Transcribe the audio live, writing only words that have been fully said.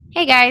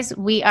Hey guys,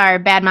 we are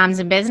Bad Moms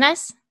in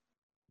Business,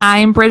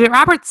 I'm Bridget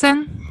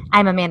Robertson.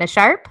 I'm Amanda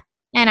Sharp.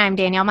 and I'm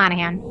Danielle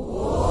Monahan.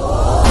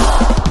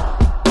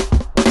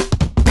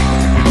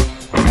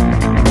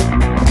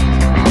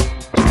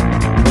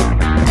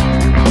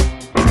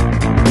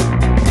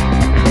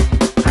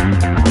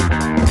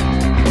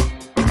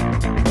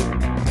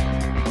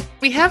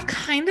 We have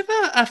kind of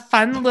a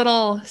fun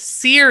little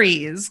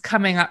series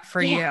coming up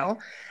for you.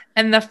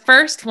 And the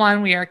first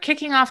one we are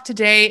kicking off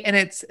today, and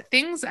it's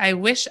things I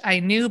wish I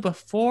knew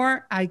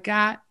before I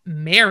got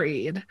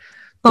married.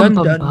 Bum, Dun,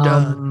 bum, dun,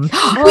 dun.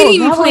 bum. We didn't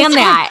even plan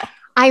that.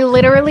 I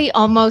literally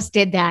almost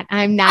did that.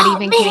 I'm not Oh,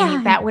 even kidding you.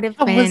 man. That would have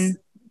That been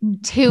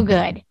too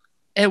good.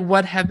 It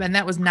would have been.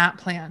 That was not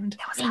planned.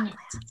 That was Dang not it.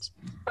 planned.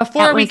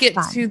 Before That we was get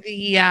fun. to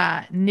the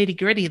nitty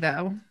gritty,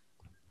 though,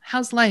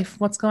 how's life?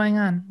 What's going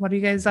on? What are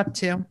you guys up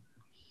to?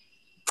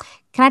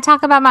 Can I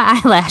talk about my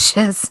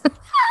eyelashes?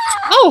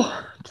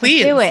 Oh,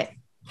 please. Let's do it.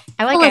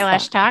 I like Listen.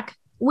 eyelash talk.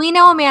 We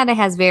know Amanda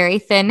has very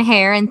thin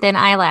hair and thin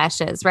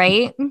eyelashes,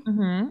 right?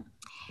 Mhm.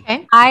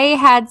 Okay. I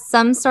had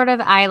some sort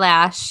of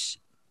eyelash.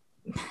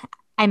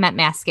 I meant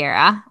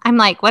mascara. I'm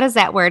like, what is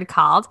that word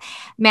called?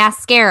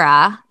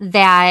 Mascara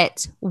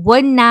that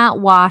would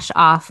not wash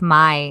off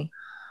my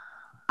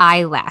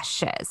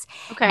eyelashes.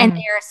 Okay. And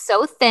they're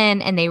so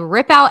thin and they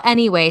rip out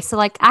anyway. So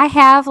like I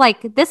have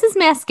like this is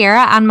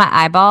mascara on my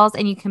eyeballs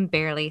and you can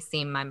barely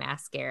see my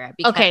mascara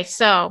because Okay.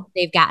 So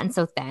they've gotten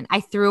so thin. I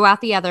threw out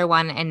the other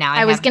one and now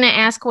I was going to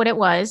ask what it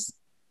was.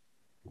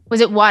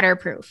 Was it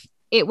waterproof?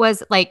 it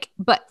was like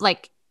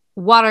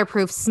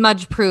waterproof,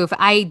 smudge proof.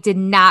 I did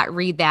not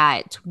read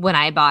that when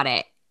I bought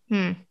it.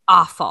 Hmm.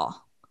 Awful.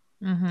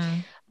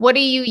 Mhm. What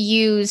do you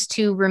use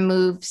to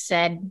remove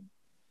said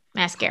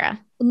mascara?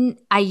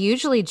 I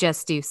usually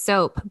just do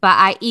soap, but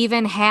I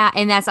even had,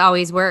 and that's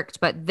always worked.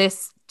 But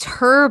this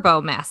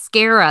turbo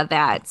mascara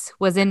that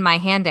was in my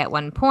hand at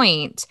one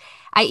point,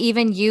 I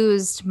even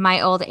used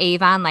my old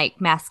Avon like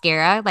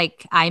mascara,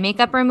 like eye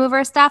makeup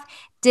remover stuff,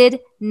 did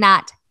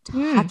not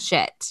touch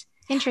it.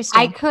 Interesting.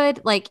 I could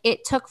like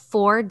it took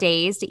 4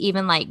 days to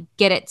even like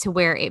get it to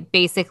where it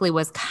basically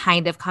was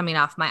kind of coming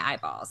off my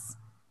eyeballs.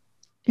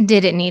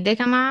 Did it need to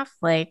come off?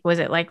 Like, was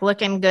it like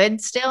looking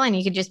good still? And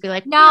you could just be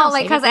like, No, "I'll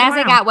like save it because for as it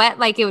tomorrow." got wet,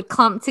 like it would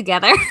clump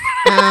together.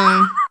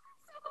 Um,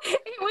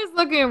 It was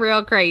looking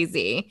real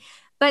crazy.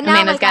 But now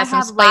Amanda's like, got I some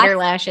have spider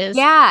lots- lashes.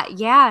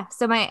 Yeah.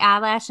 So my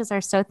eyelashes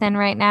are so thin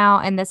right now,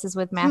 and this is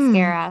with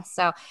mascara.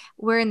 So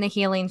we're in the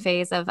healing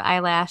phase of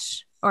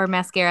eyelash or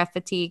mascara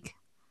fatigue.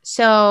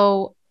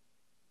 So,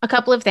 a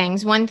couple of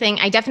things. One thing,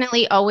 I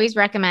definitely always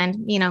recommend,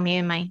 me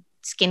and my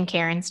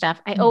skincare and stuff,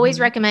 I always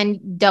Mhm.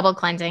 recommend double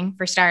cleansing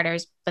for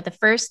starters. But the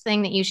first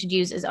thing that you should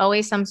use is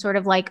always some sort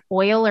of like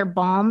oil or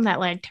balm that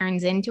like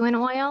turns into an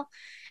oil.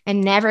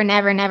 And never,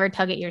 never, never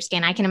tug at your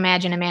skin. I can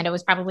imagine Amanda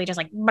was probably just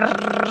like,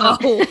 don't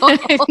do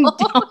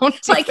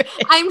Like it.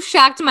 I'm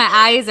shocked my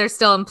eyes are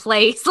still in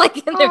place, like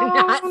they're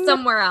not Oh, no.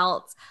 somewhere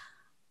else.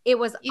 It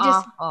was You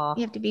just- awful.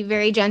 You have to be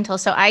very gentle.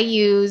 So I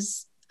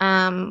use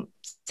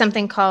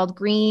something called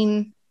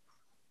Green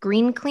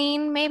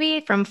Clean,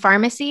 maybe from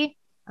Pharmacy.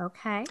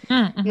 Okay.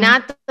 Mhm.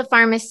 Not the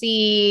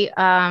pharmacy,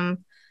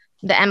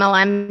 the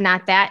MLM,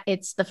 not that.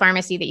 It's the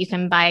pharmacy that you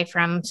can buy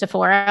from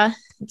Sephora.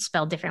 It's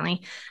spelled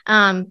differently.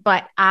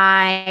 But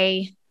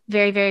I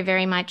very, very,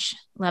 very much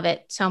love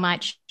it so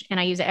much. And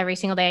I use it every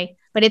single day.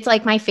 But it's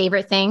like my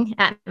favorite thing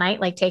at night,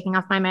 like taking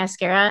off my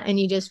mascara and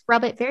you just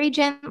rub it very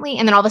gently.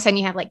 And then all of a sudden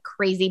you have like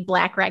crazy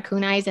black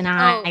raccoon eyes and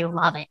I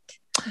love it.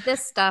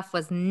 This stuff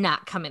was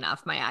not coming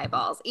off my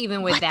eyeballs,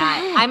 even with What the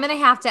that. heck? I'm gonna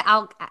have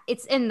to.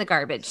 It's in the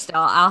garbage still.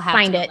 I'll have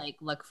Find to it. like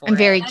look for I'm it.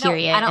 very I don't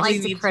curious. like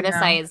You to need to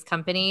criticize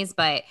companies,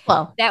 but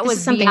Well, that this was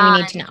is something beyond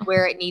we need to know.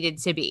 where it needed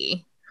to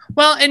be.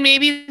 Well, and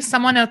maybe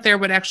someone out there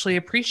would actually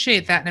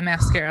appreciate that in a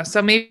mascara.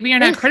 So maybe you're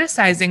not Oof.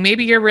 criticizing.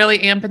 Maybe you're really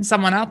amping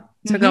someone up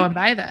to go and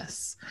buy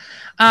this.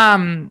 They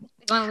want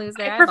to lose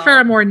I their prefer a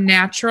eyeball. more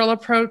natural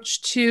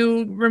approach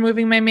to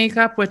removing my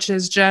makeup, which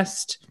is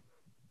just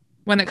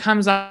when it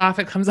comes off,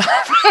 it comes off.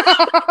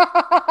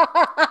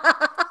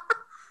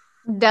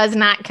 Does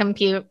not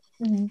compute.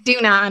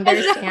 Do not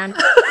understand.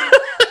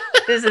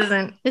 This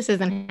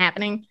isn't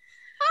happening.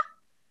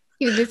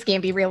 This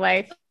can't be real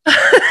life.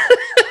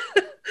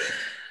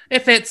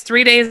 If it's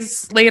 3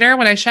 days later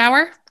when I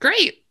shower,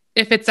 great.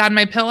 If it's on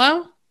my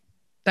pillow,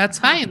 that's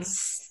fine.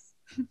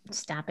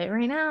 Stop it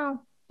right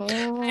now.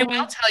 I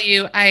will tell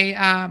you, I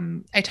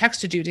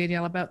texted you,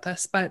 Danielle, about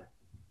this, but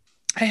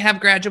I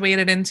have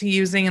graduated into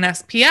using an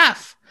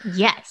SPF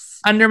Yes.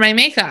 under my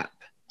makeup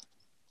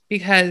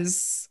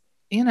because,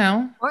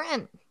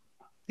 Important.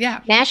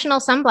 yeah. National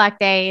Sunblock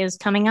Day is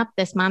coming up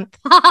this month.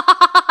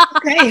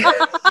 Okay.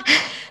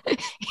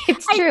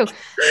 It's true.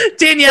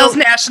 Danielle's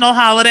national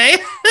holiday.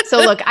 So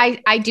look,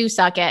 I do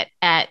suck at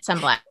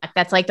sunblock.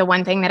 That's like the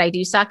one thing that I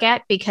do suck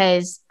at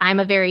because I'm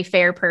a very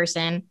fair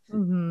person.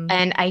 Mhm.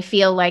 And I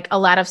feel like a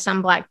lot of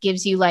sunblock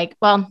gives you like,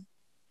 well,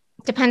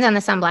 depends on the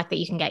sunblock that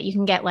you can get. You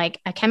can get like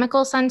a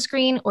chemical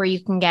sunscreen or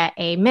you can get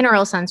a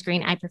mineral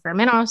sunscreen. I prefer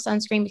mineral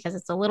sunscreen because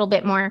it's a little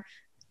bit more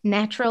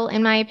natural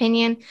in my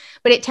opinion,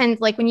 but it tends,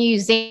 like when you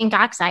use zinc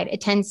oxide,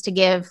 it tends to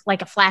give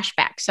like a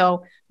flashback.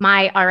 So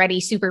my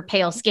already super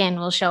pale skin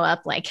will show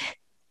up like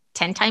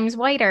 10 times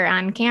whiter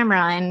on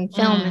camera and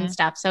film and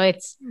stuff. So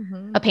it's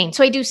a pain.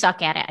 So I do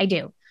suck at it. I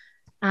do.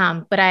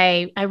 But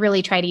I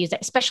really try to use it,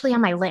 especially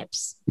on my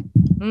lips.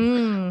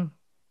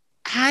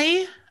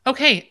 I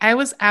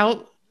was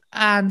out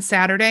on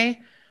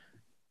Saturday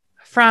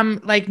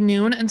from like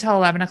noon until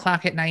 11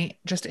 o'clock at night,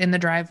 just in the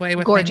driveway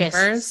with my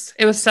neighbors.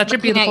 It was such a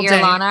beautiful day.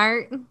 Looking lawn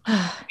art.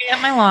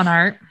 At my lawn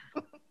art.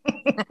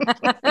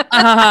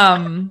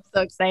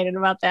 So excited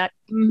about that.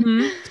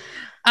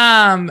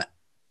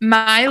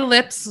 My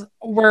lips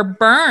were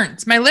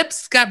burnt. My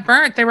lips got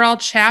burnt. They were all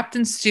chapped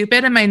and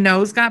stupid, and my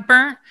nose got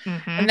burnt.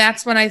 And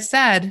that's when I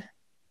said,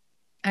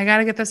 I got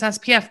to get this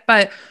SPF.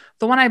 But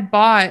the one I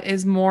bought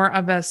is more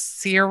of a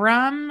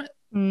serum.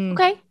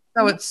 Okay.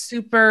 So it's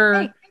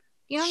super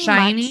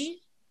shiny.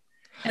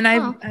 And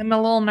I'm a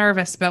little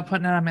nervous about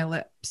putting it on my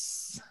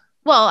lips.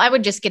 Well, I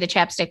would just get a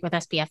chapstick with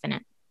SPF in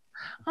it.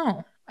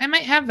 Oh, I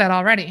might have that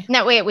already.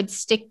 That way it would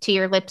stick to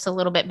your lips a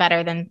little bit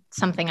better than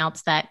something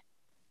else that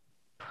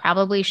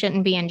probably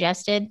shouldn't be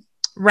ingested.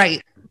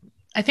 Right.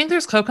 I think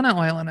there's coconut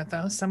oil in it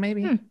though, so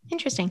maybe.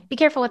 Interesting. Be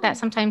careful with that.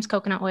 Sometimes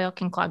coconut oil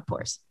can clog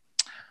pores.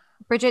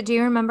 Bridget, do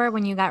you remember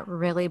when you got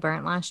really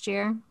burnt last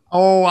year?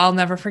 Oh, I'll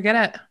never forget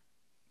it.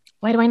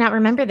 Why do I not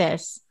remember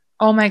this?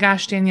 Oh my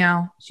gosh,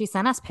 Danielle. She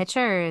sent us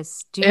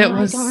pictures. It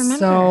was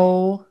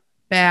so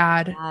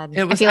bad.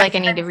 It was, I feel like I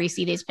need to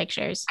re-see these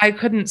pictures. I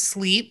couldn't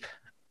sleep.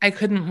 I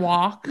couldn't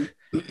walk.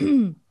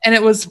 And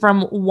it was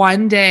from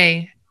one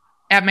day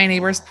at my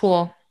neighbor's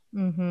pool.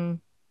 I'm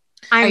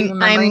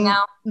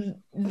now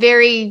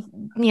very,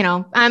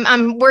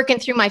 I'm working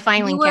through my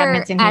filing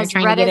cabinets in here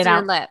trying to get it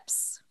out.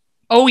 Lips.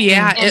 Oh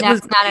yeah. And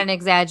that's not an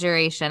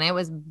exaggeration. It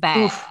was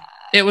bad. Oof.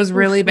 It was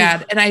really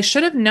bad. And I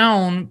should have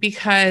known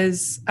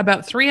because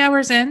about 3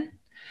 hours in,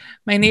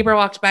 my neighbor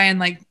walked by and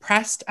like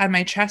pressed on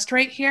my chest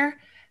right here.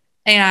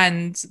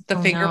 And the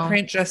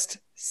fingerprint just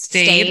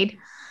stayed.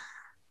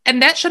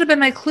 And that should have been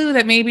my clue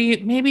that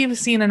maybe you've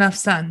seen enough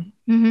sun.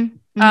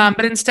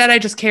 But instead I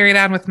just carried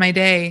on with my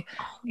day.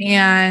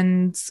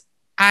 And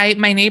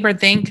my neighbor,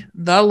 thank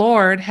the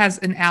Lord, has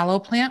an aloe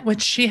plant,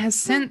 which she has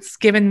since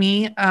given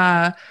me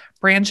a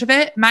branch of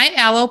it. My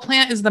aloe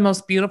plant is the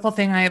most beautiful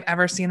thing I have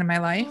ever seen in my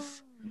life.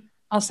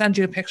 I'll send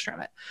you a picture of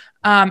it.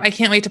 I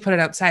can't wait to put it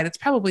outside. It's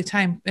probably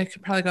time. It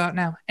could probably go out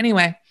now.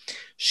 Anyway,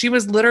 she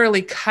was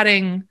literally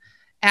cutting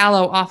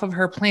aloe off of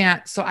her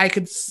plant so I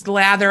could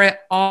slather it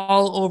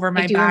all over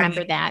my body. I do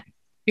remember that.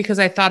 Because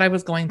I thought I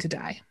was going to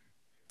die.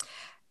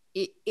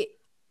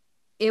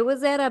 It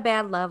was at a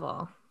bad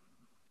level.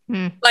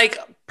 Like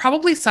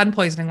probably sun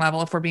poisoning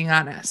level, if we're being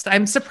honest.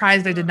 I'm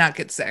surprised I did not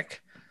get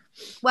sick.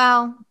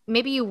 Well,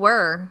 maybe you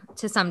were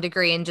to some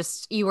degree and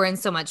just you were in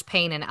so much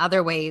pain in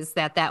other ways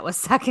that was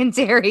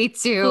secondary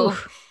to.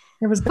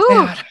 It was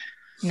bad.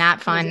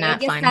 Not fun.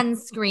 Not fun.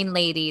 Sunscreen,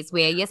 ladies.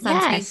 Wear your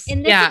sunscreen. Yes.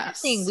 And this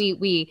is the thing.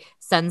 We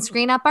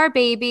sunscreen up our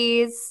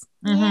babies.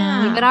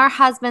 Even our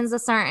husbands to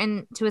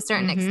a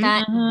certain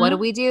extent. What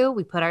do?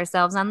 We put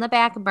ourselves on the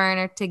back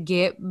burner to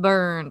get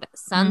burned.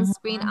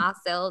 Sunscreen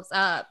ourselves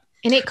up.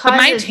 And it causes...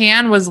 But my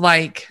tan was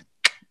like,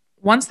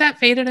 once that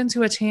faded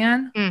into a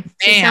tan.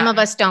 See, some of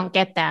us don't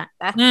get that.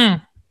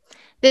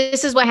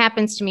 This is what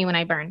happens to me when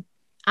I burn.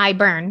 I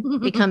burn,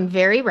 become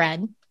very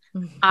red.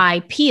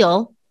 I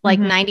peel like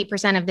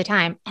 90% of the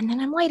time. And then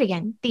I'm white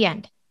again. The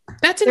end.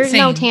 That's insane. There's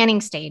no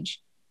tanning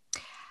stage.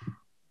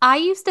 I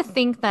used to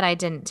think that I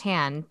didn't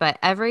tan, but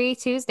every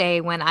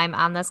Tuesday when I'm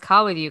on this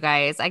call with you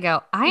guys, I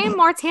go, I am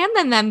more tan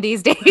than them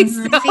these days.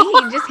 So. See,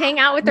 you just hang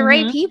out with the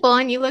right people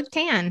and you look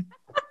tan.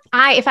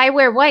 If I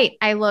wear white,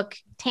 I look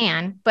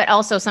tan, but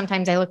also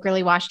sometimes I look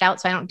really washed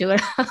out. So I don't do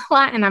it a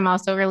lot. And I'm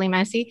also really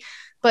messy.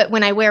 But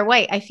when I wear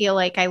white, I feel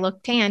like I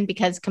look tan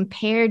because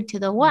compared to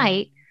the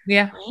white,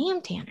 I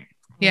am tanner.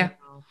 Yeah.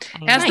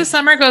 As the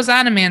summer goes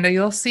on, Amanda,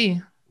 you'll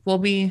see. We'll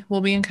be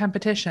in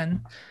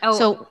competition.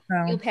 So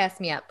you pass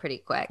me up pretty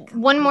quick.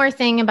 One more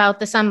thing about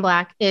the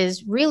sunblock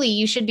is really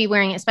you should be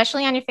wearing it,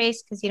 especially on your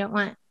face, because you don't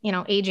want,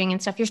 aging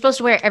and stuff. You're supposed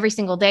to wear it every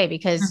single day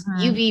because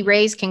UV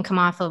rays can come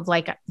off of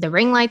like the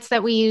ring lights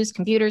that we use,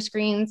 computer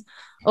screens,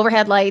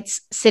 overhead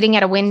lights, sitting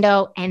at a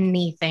window,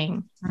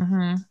 anything.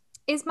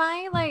 Is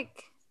my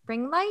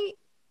ring light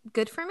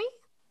good for me?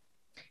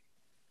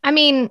 I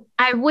mean,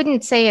 I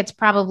wouldn't say it's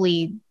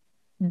probably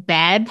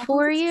bad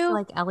for you.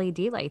 Like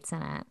LED lights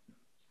in it.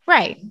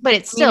 Right. But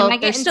it's still,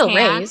 there's still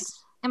rays.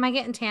 Am I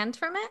getting tanned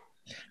from it?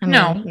 I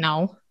mean,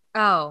 no.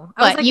 Oh.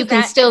 But you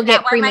can still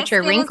get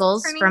premature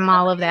wrinkles from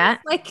all of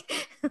that.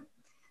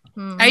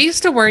 I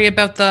used to worry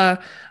about the,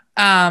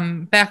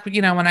 back,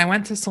 when I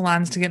went to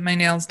salons to get my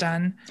nails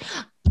done.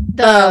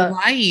 The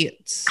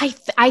lights.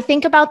 I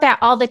think about that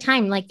all the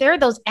time. Like there are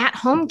those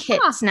at-home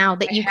kits now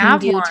that you can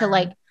do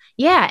to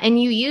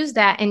and you use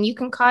that and you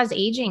can cause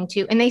aging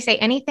too. And they say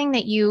anything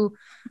that you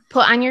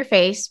put on your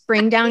face,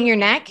 bring down your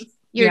neck,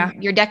 your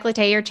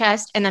décolleté, your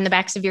chest, and then the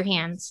backs of your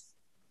hands.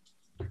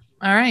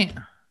 All right.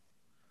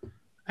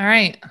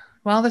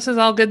 Well, this is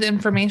all good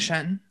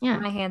information. Yeah.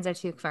 My hands are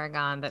too far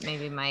gone, but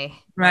maybe Mine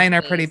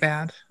are face- pretty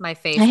bad. My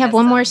face. I have has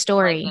one more some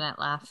story. minute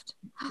left.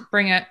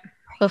 Bring it.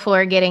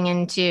 Before getting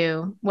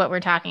into what we're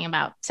talking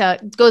about. So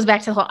it goes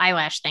back to the whole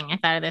eyelash thing. I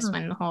thought of this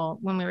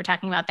when we were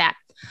talking about that.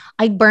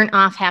 I burnt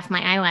off half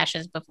my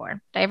eyelashes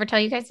before. Did I ever tell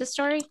you guys this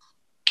story?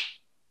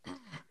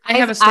 I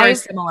have a story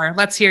similar.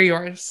 Let's hear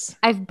yours.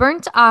 I've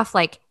burnt off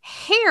like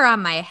hair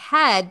on my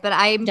head, but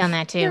I'm Done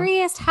that too.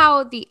 curious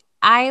how the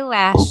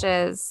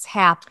eyelashes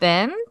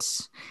happened.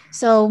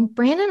 So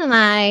Brandon and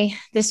I,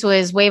 this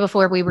was way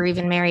before we were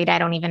even married. I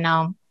don't even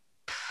know.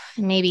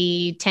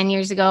 Maybe 10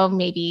 years ago,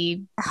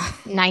 maybe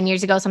 9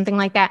 years ago, something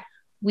like that.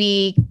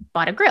 We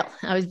bought a grill.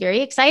 I was very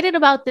excited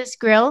about this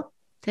grill,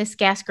 this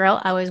gas grill.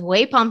 I was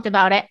way pumped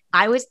about it.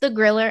 I was the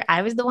griller.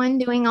 I was the one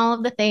doing all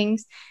of the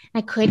things.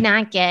 I could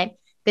not get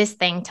this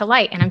thing to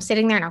light. And I'm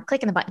sitting there and I'm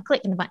clicking the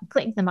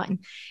button.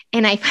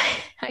 And I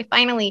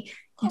finally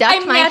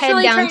ducked my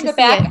head down to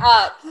see it.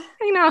 up.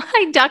 I know.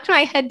 I ducked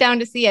my head down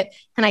to see it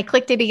and I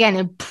clicked it again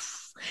and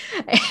poof,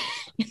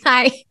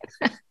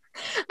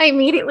 I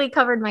immediately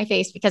covered my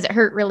face because it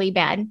hurt really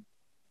bad.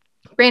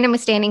 Brandon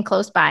was standing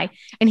close by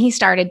and he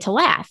started to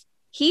laugh.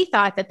 He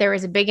thought that there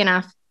was a big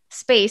enough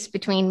space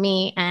between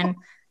me and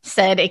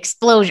said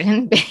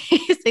explosion,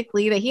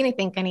 basically, that he didn't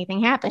think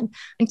anything happened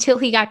until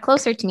he got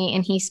closer to me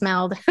and he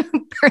smelled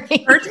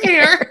burning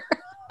hair.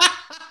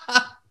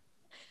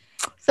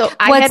 So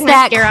I What's had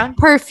mascara. That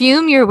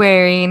perfume you're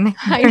wearing?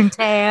 Burnt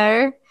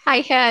hair. I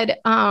had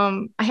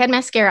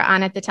mascara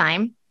on at the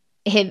time.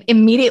 It had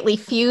immediately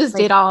fused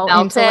it all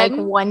into like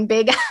one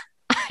big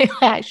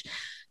eyelash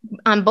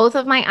on both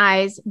of my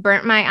eyes,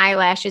 burnt my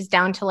eyelashes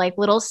down to like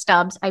little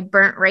stubs. I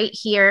burnt right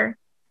here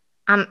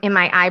in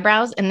my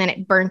eyebrows, and then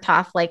it burnt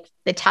off like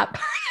the top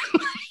part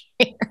of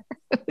my hair.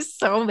 It was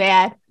so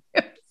bad.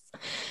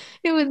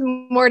 It was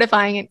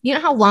mortifying. You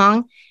know how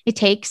long it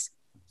takes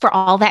for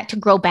all that to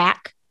grow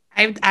back?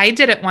 I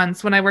did it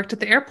once when I worked at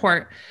the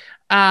airport.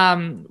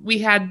 We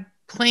had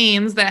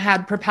planes that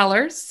had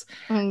propellers.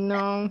 Oh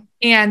no.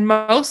 And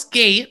most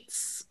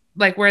gates,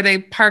 like where they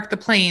park the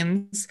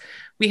planes,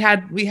 we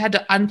had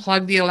to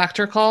unplug the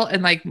electrical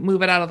and like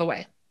move it out of the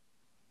way.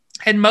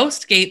 And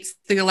most gates,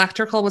 the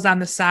electrical was on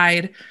the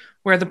side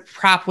where the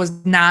prop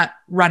was not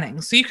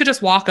running. So you could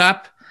just walk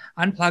up,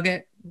 unplug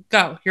it,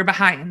 go. You're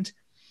behind.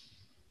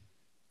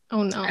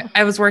 Oh no.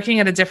 I was working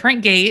at a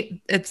different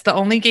gate. It's the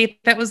only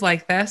gate that was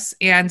like this.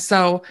 And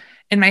so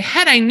in my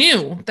head, I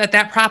knew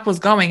that prop was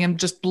going and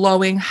just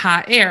blowing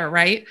hot air,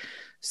 right?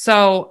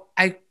 So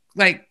I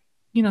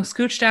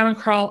scooch down and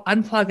crawl,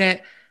 unplug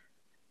it.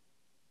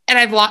 And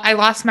I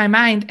lost my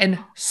mind and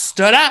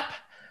stood up,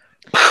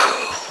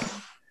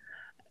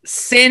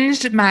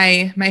 singed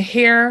my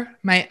hair,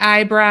 my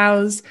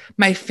eyebrows,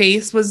 my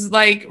face was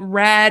like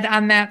red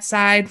on that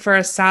side for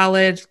a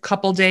solid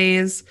couple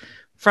days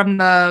from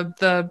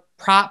the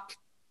prop.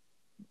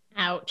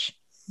 Ouch.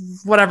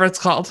 Whatever it's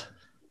called.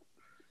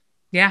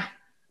 Yeah.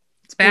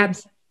 It's bad.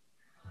 Oops.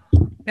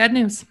 Bad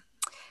news.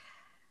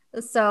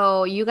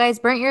 So you guys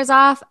burnt yours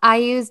off. I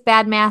used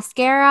bad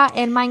mascara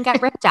and mine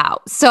got ripped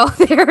out. So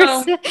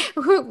there's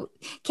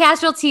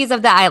casualties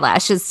of the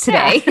eyelashes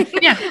today.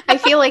 Yeah. I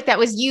feel like that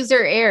was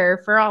user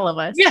error for all of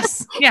us.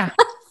 Yes. Yeah.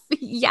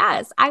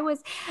 Yes, I was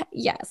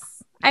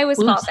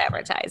Oops. false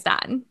advertised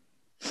on.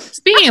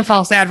 Speaking of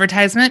false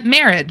advertisement,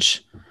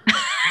 marriage.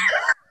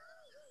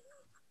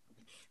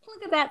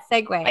 Look at that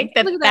segue. Like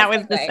that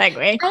was the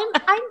segue.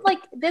 I'm like,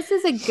 this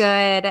is a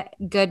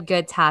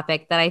good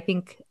topic that I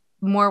think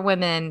more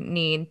women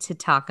need to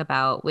talk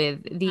about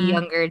with the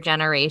younger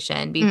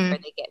generation before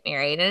they get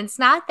married. And it's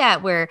not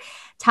that we're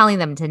telling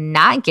them to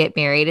not get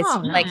married. It's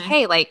like,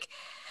 hey, like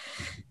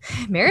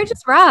marriage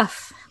is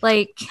rough.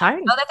 Like, hard.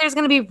 know that there's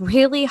going to be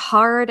really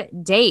hard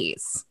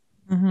days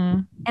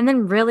and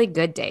then really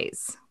good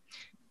days.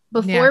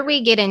 Before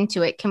we get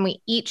into it, can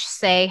we each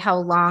say how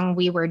long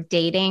we were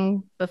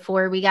dating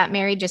before we got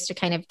married, just to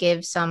kind of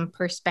give some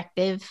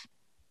perspective?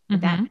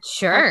 That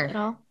Sure. at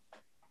all?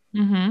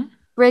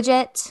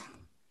 Bridget,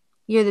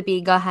 you're the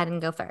B. Go ahead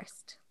and go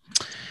first.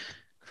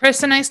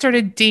 Chris and I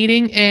started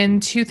dating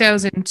in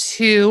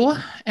 2002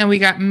 and we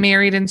got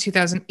married in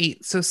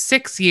 2008. So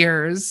 6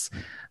 years.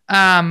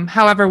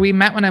 However, we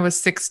met when I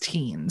was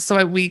 16.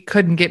 So we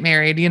couldn't get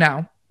married,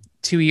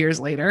 2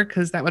 years later,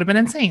 because that would have been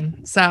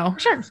insane. So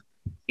Sure.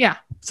 Yeah.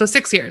 So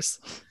 6 years.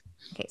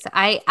 Okay. So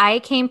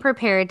I came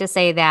prepared to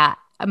say that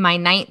my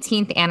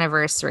 19th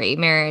anniversary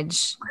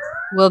marriage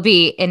will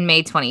be in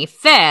May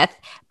 25th,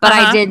 but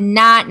I did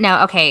not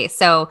know. Okay.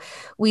 So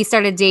we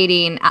started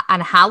dating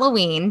on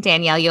Halloween.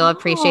 Danielle, you'll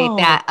appreciate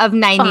that, of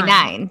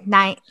 99.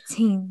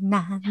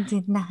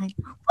 1999.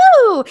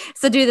 Woo!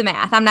 So do the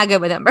math. I'm not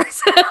good with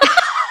numbers.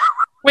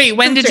 Wait,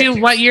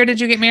 what year did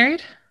you get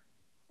married?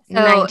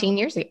 19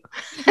 years ago.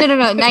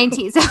 No,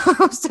 19.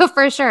 So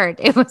for sure.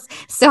 It was,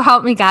 so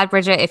help me God,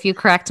 Bridget, if you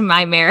correct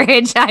my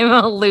marriage, I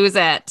will lose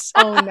it.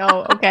 Oh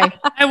no. Okay.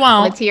 I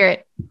won't. Let's hear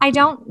it. I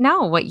don't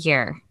know what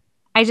year.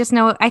 I just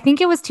know, I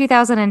think it was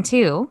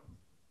 2002.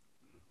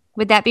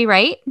 Would that be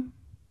right?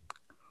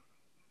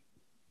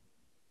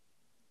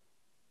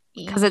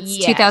 Because it's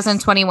Yes.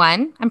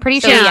 2021. I'm pretty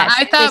So, sure. Yeah, yes,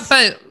 I thought,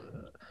 but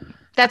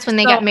that's when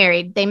they So- got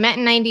married. They met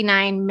in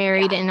 99,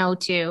 married in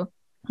 02.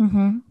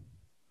 Mm-hmm.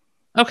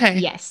 okay.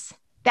 Yes,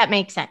 that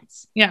makes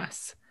sense.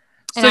 Yes.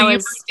 And So I you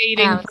was- were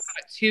dating and I for was-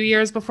 what, 2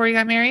 years before you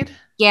got married?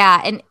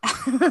 Yeah. And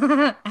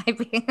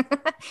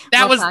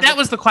That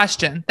was the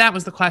question. That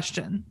was the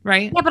question,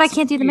 right? Yeah, but I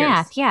can't do the 2 years.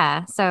 math.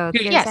 Yeah. So 2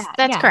 there's years. Yes, that.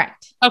 that's Yeah.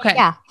 correct. Okay.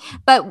 Yeah.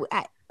 But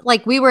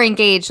like we were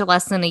engaged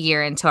less than a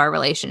year into our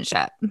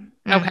relationship.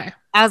 Okay.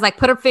 I was like,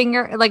 put a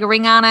finger, like a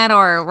ring on it,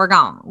 or we're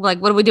gone. Like,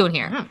 what are we doing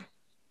here? Mhm.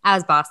 I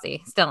was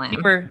bossy. Still You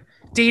am. were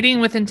dating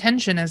with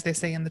intention, as they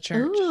say in the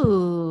church.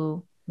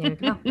 Ooh, There you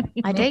go.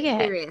 I dig it.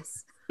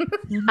 Serious. So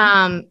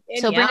Danielle.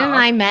 Brandon and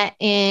I met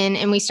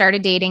and we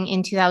started dating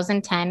in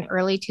 2010,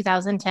 early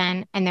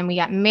 2010, and then we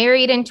got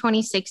married in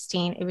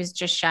 2016. It was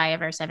just shy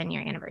of our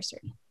 7-year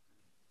anniversary.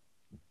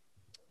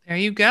 There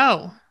you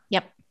go.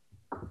 Yep.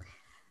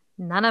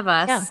 None of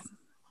us.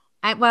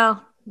 Yeah.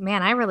 Well,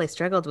 man, I really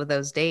struggled with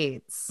those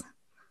dates.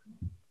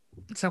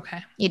 It's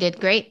okay. You did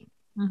great.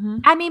 Mm-hmm.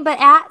 I mean, but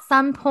at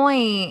some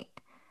point,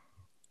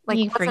 like,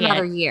 You what's forget.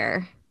 another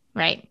year?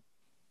 Right.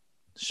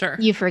 Sure.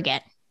 You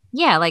forget.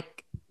 Yeah,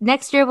 like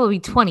next year will be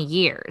 20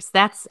 years.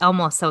 That's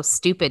almost so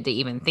stupid to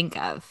even think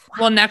of.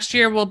 Well, next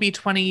year will be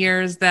 20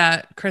 years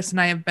that Chris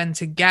and I have been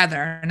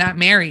together, not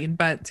married,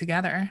 but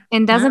together.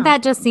 And doesn't Wow.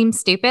 that just seem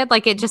stupid?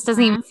 Like, it just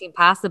doesn't even seem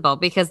possible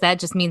because that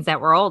just means that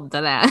we're old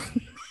to that.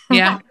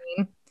 Yeah.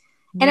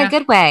 In Yeah. a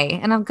good way.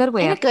 In a good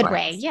way. In a of good course.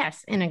 way.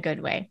 Yes, in a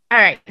good way. All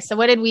right. So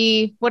what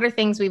are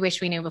things we wish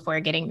we knew before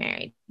getting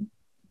married?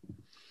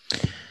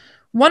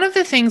 One of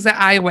the things that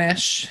I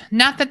wish,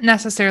 not that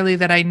necessarily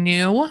that I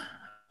knew,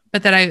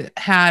 but that I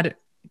had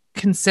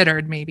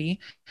considered maybe,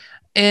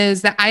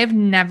 is that I have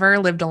never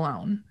lived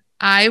alone.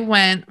 I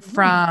went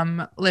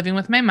from living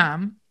with my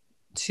mom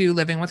to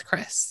living with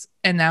Chris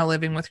and now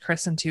living with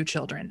Chris and 2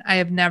 children. I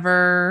have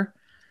never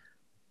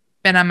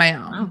been on my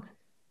own. Wow.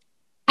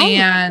 I didn't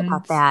think And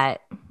about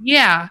that.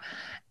 yeah.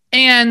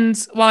 And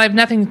while I have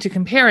nothing to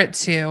compare it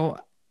to,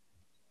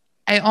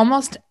 I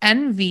almost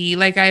envy,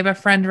 like I have a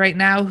friend right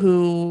now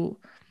who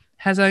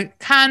has a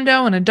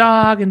condo and a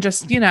dog and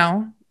just, Doing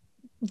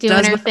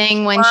does her what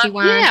thing when she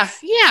wants.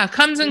 Yeah.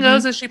 Comes and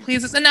goes as she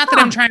pleases. And not that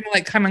I'm trying to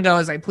like come and go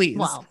as I please.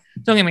 Well,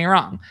 Don't get me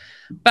wrong.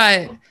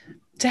 But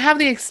to have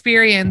the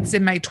experience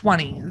in my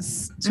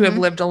 20s to have Mhm.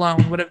 lived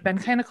alone would have been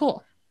kind of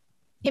cool.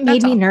 it made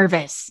That's me all.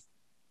 nervous.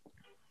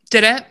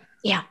 Did it?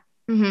 Yeah.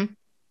 hmm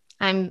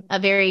I'm a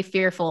very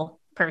fearful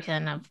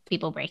person of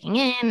people breaking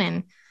in,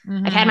 and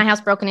I've had my house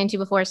broken into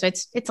before, so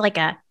it's like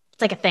a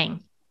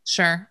thing.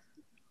 Sure.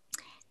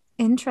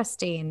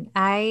 Interesting.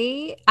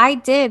 I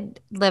did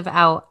live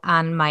out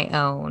on my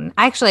own.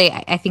 Actually,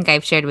 I think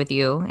I've shared with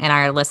you and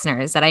our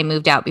listeners that I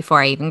moved out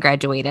before I even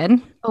graduated.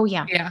 Oh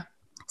yeah. Yeah.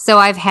 So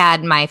I've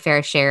had my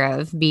fair share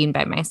of being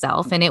by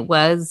myself, and it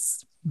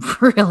was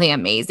really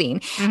amazing.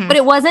 Mhm. But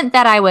it wasn't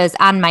that I was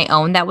on my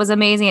own that was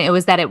amazing. It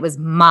was that it was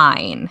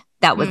mine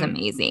that was Mm.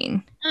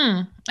 amazing.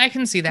 I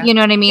can see that. You know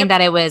what I mean? Yep.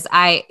 That it was,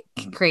 I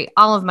can create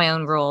all of my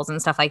own rules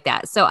and stuff like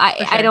that. So For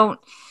I sure. don't,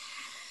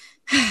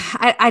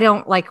 I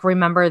don't like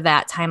remember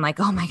that time like,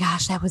 oh my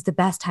gosh, that was the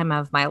best time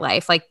of my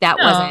life. Like that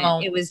No.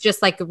 wasn't, it was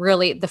just like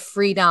really the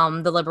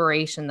freedom, the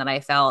liberation that I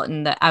felt.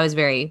 And that I was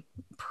very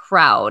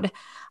proud.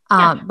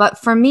 Yeah. But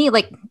for me,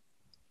 like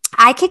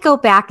I could go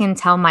back and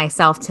tell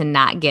myself to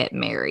not get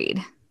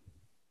married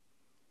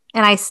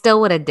and I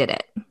still would have did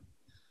it.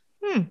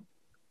 Hmm.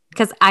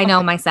 Because I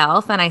know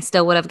myself and I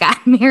still would have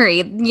gotten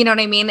married. You know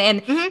what I mean?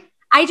 And Mhm.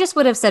 I just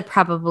would have said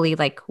probably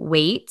like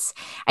wait.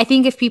 I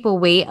think if people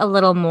wait a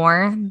little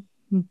more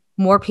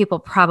people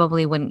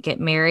probably wouldn't get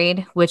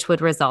married, which would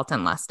result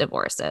in less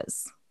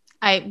divorces.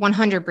 I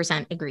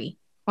 100% agree.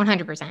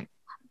 100%.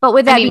 But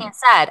with I that mean- being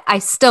said, I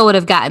still would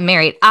have gotten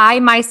married. I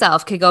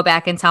myself could go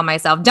back and tell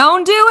myself,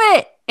 don't do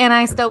it. And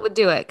I still would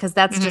do it because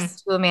that's Mhm.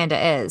 just who Amanda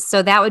is.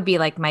 So that would be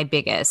like my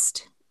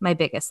biggest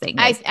thing.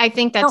 is I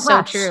think that's Don't so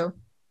rush. true.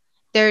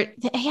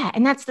 Yeah,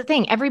 and that's the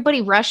thing.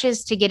 Everybody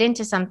rushes to get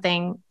into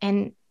something,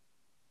 and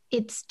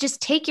it's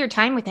just take your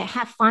time with it.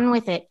 Have fun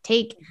with it.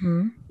 Take,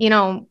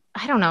 Mhm.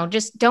 I don't know,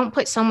 just don't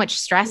put so much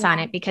stress on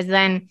it, because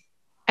then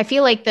I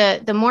feel like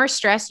the more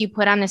stress you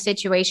put on the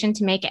situation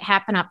to make it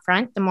happen up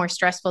front, the more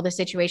stressful the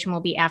situation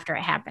will be after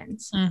it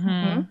happens.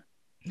 Mhm.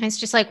 And it's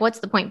just like, what's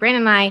the point?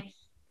 Brandon and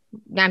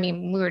I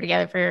mean, we were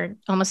together for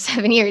almost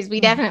 7 years. We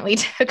definitely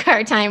took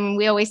our time.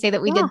 We always say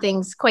that we Yeah. did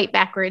things quite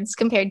backwards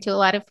compared to a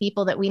lot of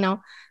people that we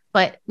know,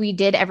 but we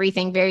did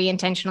everything very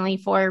intentionally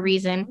for a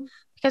reason,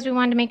 because we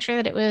wanted to make sure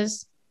that it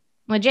was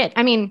legit.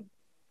 I mean,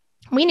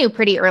 we knew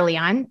pretty early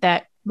on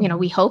that,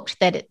 we hoped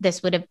that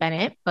this would have been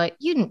it, but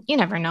you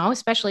never know,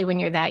 especially when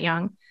you're that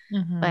young.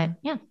 Mhm. But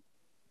yeah,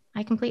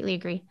 I completely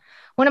agree.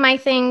 One of my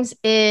things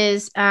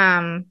is,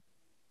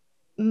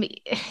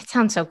 it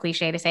sounds so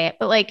cliche to say it,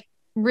 but like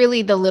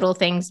really the little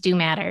things do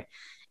matter,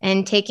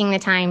 and taking the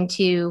time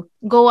to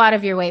go out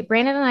of your way.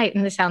 Brandon and I,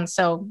 and this sounds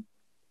so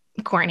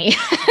corny,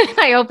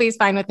 I hope he's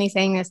fine with me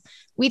saying this.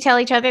 We tell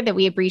each other that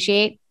we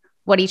appreciate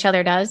what each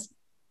other does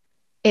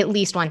at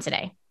least once a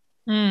day.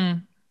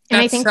 Mm.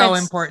 And That's I think so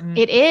that's important.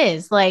 It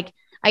is like,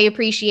 I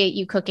appreciate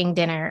you cooking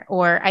dinner,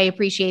 or I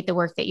appreciate the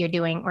work that you're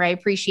doing, or I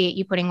appreciate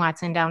you putting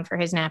Watson down for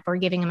his nap or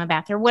giving him a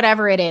bath or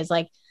whatever it is.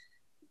 Like,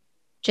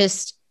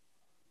 just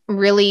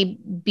really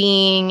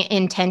being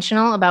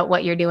intentional about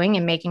what you're doing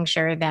and making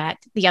sure that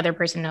the other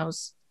person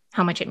knows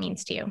how much it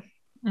means to you.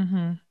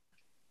 Mm-hmm.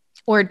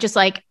 Or just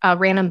like a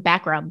random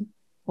back rub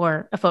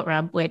or a foot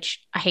rub,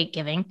 which I hate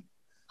giving.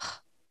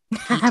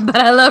 But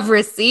I love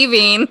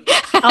receiving.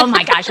 Oh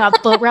my gosh, a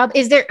foot rub.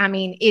 Is there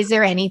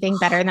anything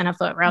better than a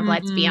foot rub?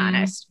 Let's be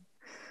honest.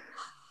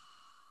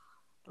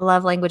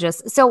 Love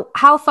languages. So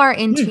how far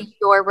into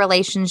your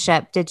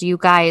relationship did you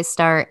guys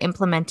start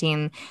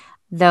implementing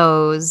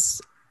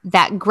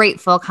that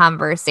grateful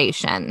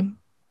conversation?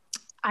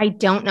 I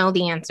don't know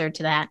the answer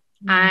to that.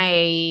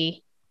 I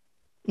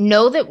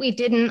know that we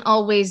didn't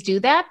always do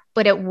that,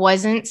 but it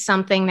wasn't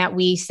something that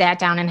we sat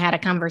down and had a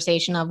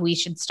conversation of, we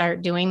should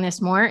start doing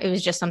this more. It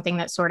was just something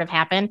that sort of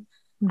happened.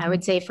 I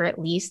would say for at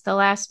least the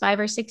last 5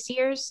 or 6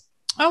 years.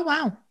 Oh,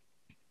 wow.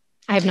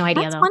 I have no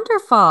idea. That's though.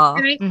 wonderful.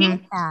 And I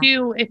think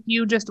too, if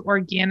you just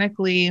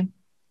organically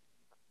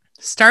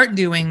start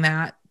doing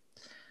that,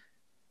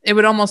 it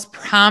would almost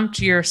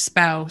prompt your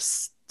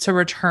spouse to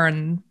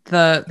return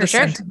the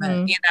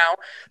sentiment, you know?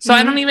 So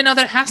I don't even know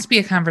that it has to be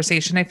a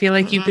conversation. I feel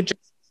like you could just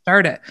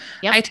start it.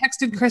 Yep. I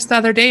texted Chris the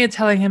other day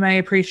telling him I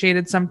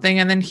appreciated something,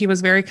 and then he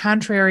was very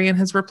contrary in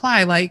his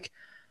reply, like,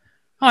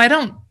 oh, I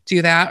don't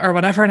do that or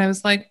whatever. And I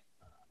was like,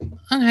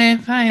 okay,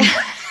 fine.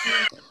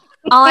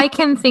 All I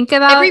can think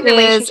about every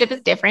relationship is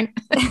different.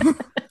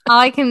 All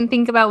I can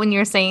think about when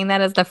you're saying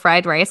that is the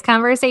fried rice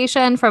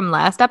conversation from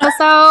last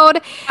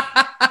episode.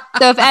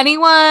 So if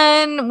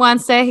anyone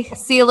wants to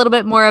see a little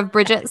bit more of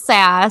Bridget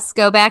Sass,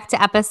 go back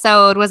to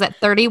episode, was it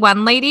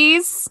 31,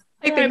 ladies?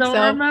 I think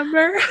don't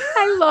remember.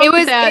 I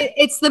love that.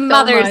 It's the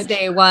Mother's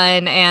Day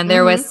one, and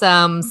there was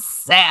some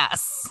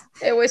sass.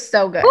 It was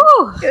so good.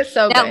 Ooh, it was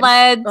so that good.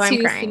 led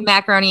to some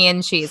macaroni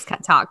and cheese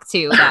talk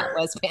too. That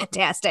was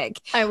fantastic.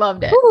 I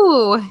loved it.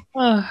 Ooh.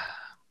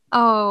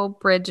 Oh,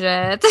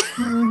 Bridget.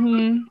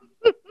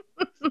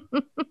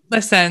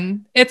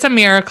 Listen, it's a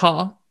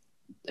miracle.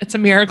 It's a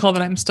miracle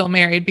that I'm still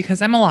married,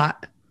 because I'm a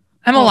lot.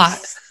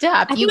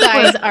 Stop. You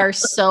guys are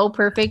so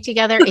perfect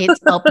together.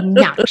 It's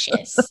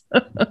obnoxious.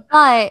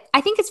 But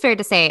I think it's fair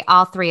to say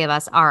all three of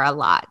us are a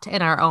lot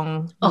in our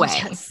own way.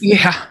 Yes.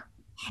 Yeah.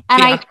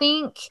 And I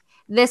think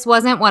this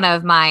wasn't one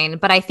of mine,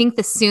 but I think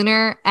the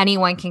sooner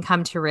anyone can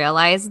come to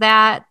realize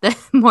that, the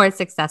more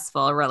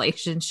successful a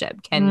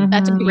relationship can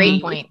That's a great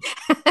be. point.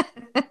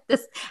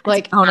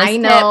 Like, I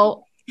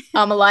know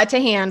I'm a lot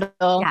to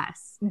handle.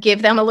 Yes.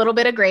 Give them a little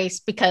bit of grace,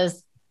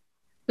 because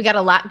we got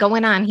a lot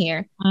going on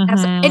here.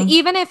 And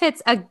even if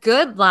it's a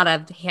good lot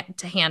of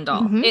to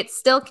handle, it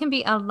still can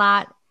be a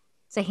lot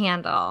to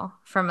handle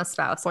from a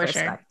spouse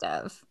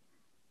perspective.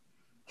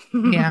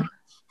 Sure. Yeah.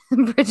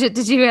 Bridget,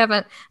 did you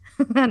have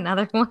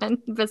another one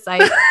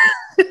besides?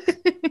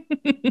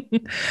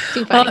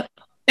 Too funny. Well,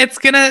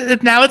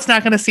 it's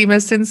not gonna seem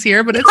as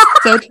sincere, but it's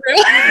so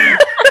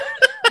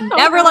true.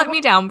 Never let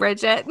me down,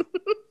 Bridget.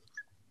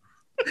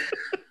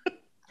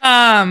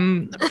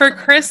 For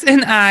Chris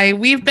and I,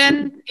 we've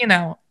been,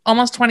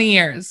 almost 20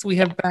 years. We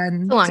have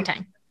been a long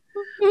time.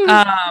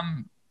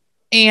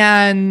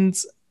 And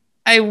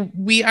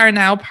we are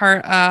now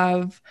part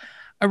of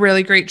a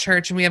really great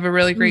church, and we have a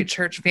really great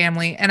church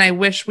family. And I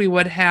wish we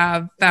would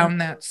have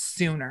found that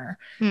sooner,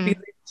 because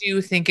I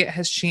do think it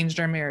has changed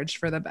our marriage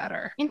for the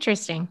better.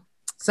 Interesting.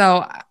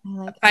 So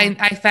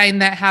I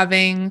find that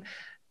having,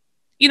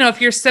 if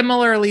you're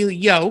similarly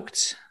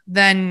yoked,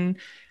 then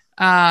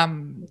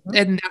and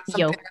that's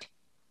yoked.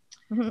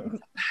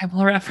 I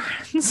will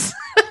reference.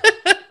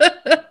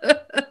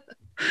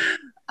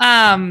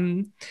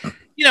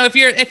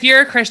 If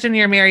you're a Christian,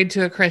 you're married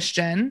to a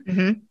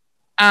Christian.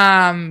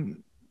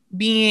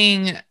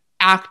 Being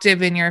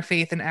active in your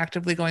faith and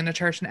actively going to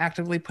church and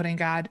actively putting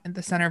God at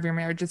the center of your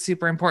marriage is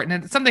super important.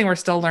 And it's something we're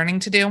still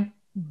learning to do.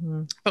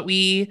 But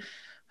we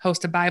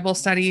host a Bible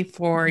study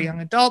for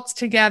young adults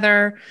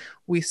together.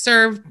 We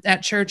serve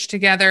at church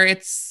together.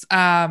 It's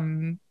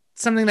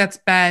something that's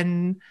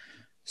been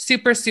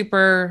super,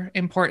 super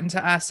important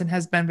to us and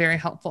has been very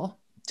helpful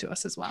to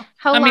us as well.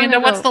 Amanda,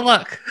 what's the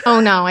look? Oh,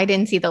 no, I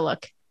didn't see the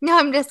look. No,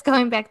 I'm just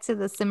going back to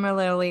the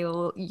similarly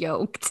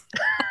yoked.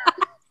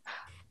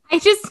 I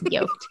just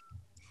yoked.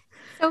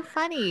 So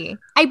funny.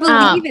 I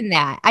believe in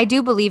that. I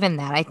do believe in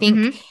that. I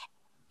think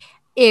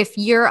if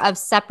you're of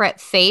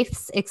separate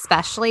faiths,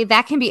 especially,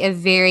 that can be a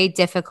very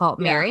difficult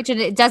marriage.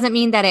 And it doesn't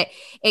mean that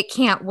it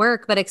can't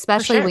work, but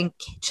especially when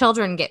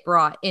children get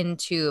brought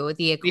into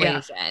the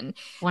equation.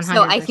 Yeah.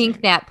 So I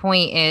think that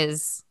point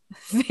is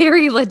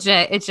very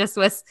legit. It just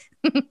was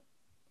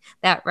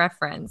that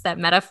reference, that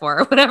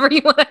metaphor, whatever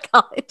you want to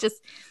call it,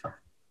 just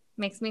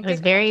makes me It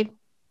was very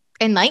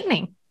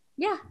enlightening.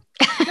 Yeah.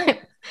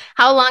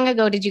 How long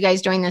ago did you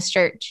guys join this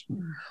church?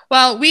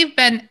 Well, we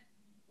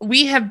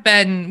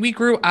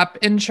grew up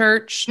in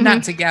church,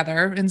 not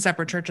together, in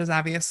separate churches,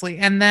 obviously,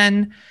 and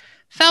then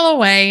fell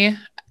away.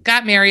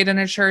 got married in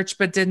a church,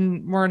 but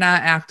were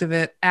not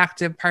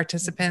active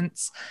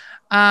participants.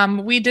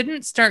 We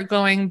didn't start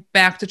going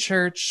back to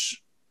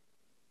church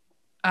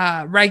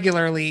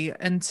regularly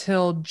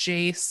until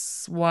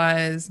Jace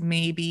was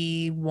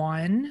maybe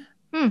 1.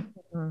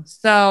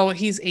 So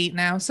he's 8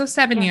 now. So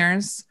 7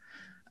 years.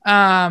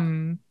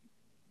 And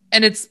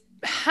it's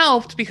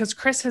helped because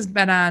Chris has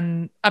been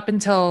on, up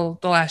until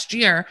the last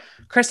year,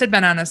 Chris had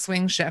been on a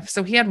swing shift.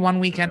 So he had 1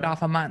 weekend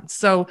off a month.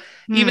 So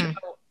even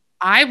though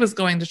I was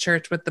going to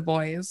church with the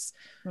boys,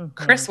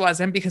 Chris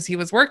wasn't because he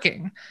was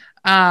working.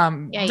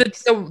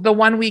 The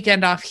 1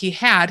 weekend off he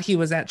had, he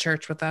was at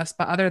church with us,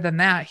 but other than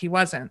that, he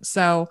wasn't.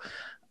 So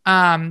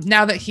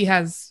now that he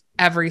has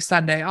every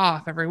Sunday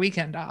off, every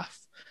weekend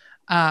off,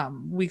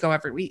 we go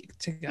every week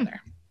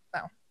together.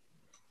 So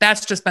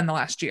that's just been the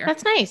last year.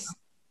 That's nice.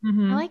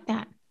 I like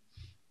that.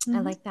 I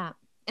like that.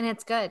 And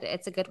it's good.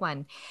 It's a good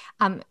one.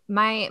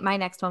 My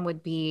next one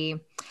would be,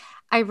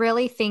 I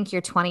really think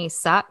your 20s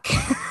suck.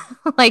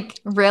 Like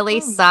really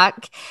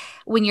suck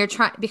when you're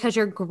trying, because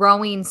you're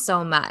growing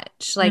so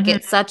much. Like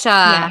it's such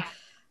a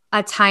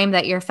time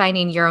that you're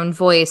finding your own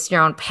voice,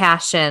 your own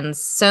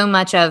passions, so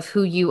much of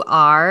who you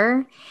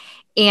are.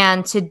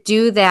 And to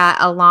do that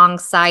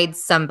alongside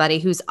somebody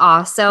who's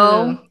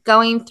also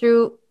going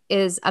through,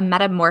 is a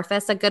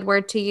metamorphosis a good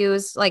word to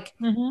use? Like,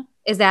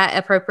 is that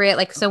appropriate?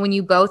 Like, so when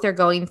you both are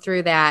going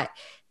through that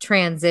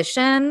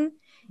transition,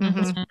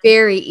 it's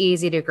very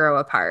easy to grow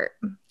apart.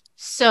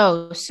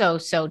 So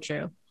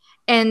true.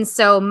 And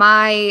so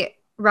my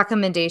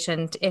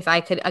recommendation, if I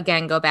could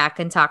again go back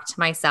and talk to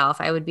myself,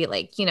 I would be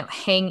like,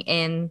 hang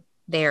in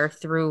there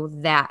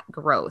through that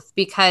growth.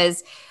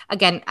 Because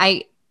again,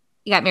 I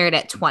got married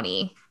at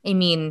 20. I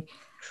mean,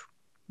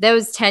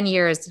 those 10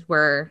 years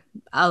were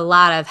a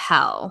lot of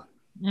hell.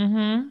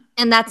 And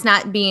that's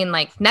not being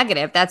like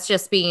negative. That's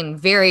just being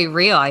very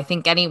real. I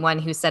think anyone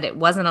who said it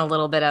wasn't a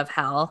little bit of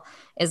hell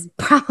is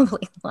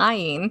probably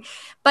lying.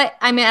 But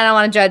I mean, I don't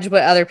want to judge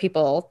what other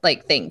people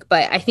like think,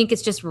 but I think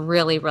it's just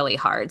really, really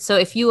hard. So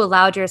if you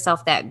allowed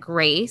yourself that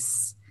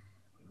grace,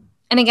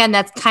 and again,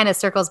 that kind of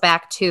circles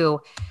back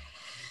to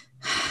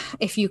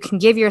if you can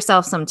give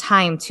yourself some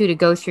time too to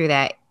go through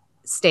that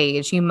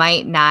stage, you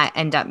might not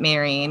end up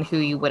marrying who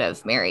you would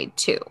have married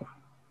to.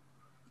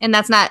 And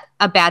that's not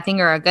a bad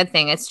thing or a good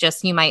thing. It's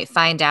just you might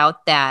find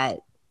out that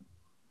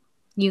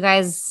you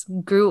guys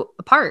grew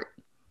apart.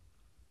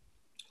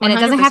 And 100%. It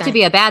doesn't have to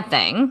be a bad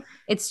thing.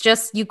 It's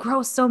just you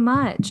grow so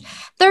much.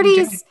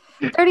 30s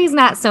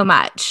not so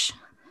much.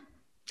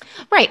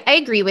 Right. I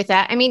agree with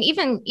that. I mean,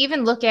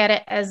 even look at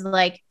it as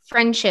like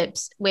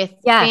friendships with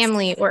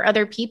family or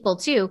other people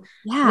too.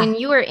 Yeah. When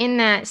you are in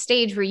that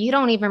stage where you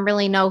don't even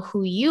really know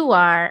who you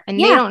are and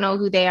they don't know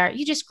who they are,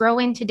 you just grow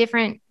into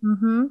different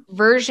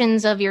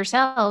versions of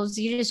yourselves.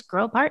 You just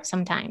grow apart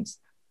sometimes.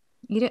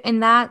 You do,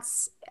 and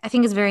that's, I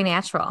think, is very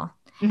natural.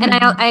 And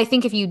I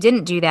think if you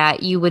didn't do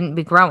that, you wouldn't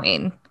be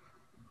growing.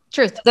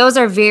 Truth. Those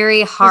are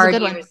very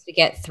hard years to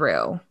get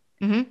through.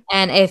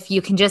 And if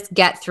you can just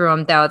get through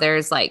them, though,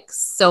 there's like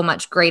so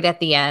much great at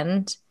the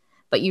end,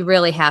 but you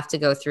really have to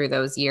go through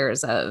those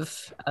years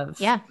of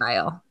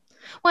trial.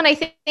 Well, and I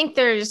think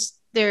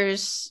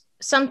there's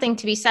something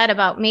to be said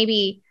about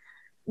maybe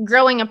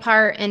growing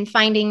apart and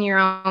finding your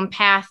own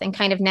path and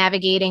kind of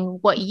navigating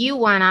what you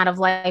want out of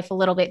life a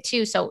little bit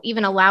too. So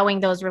even allowing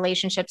those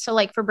relationships. So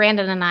like for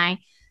Brandon and I,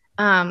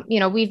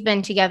 we've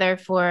been together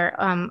for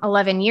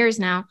 11 years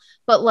now,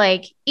 but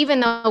like, even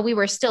though we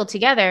were still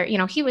together,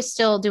 he was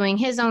still doing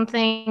his own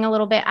thing a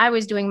little bit. I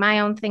was doing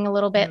my own thing a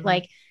little bit,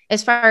 like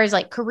as far as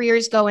like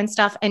careers go and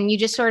stuff. And you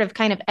just sort of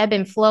kind of ebb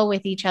and flow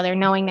with each other,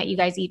 knowing that you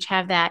guys each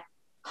have that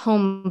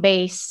home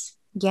base,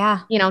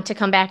 to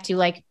come back to.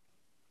 Like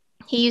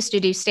he used to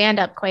do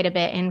stand-up quite a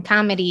bit and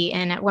comedy.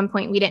 And at one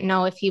point we didn't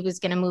know if he was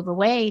going to move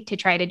away to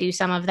try to do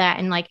some of that.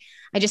 And like,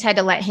 I just had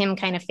to let him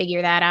kind of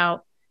figure that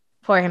out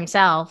for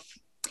himself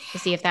to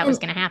see if that was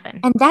going to happen.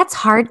 And that's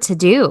hard to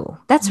do.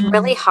 That's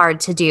really hard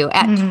to do.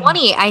 At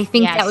 20, I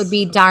think that would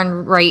be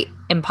darn right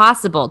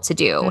impossible to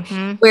do.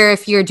 Where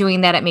if you're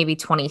doing that at maybe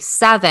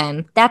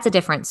 27, that's a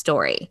different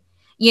story.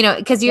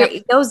 Because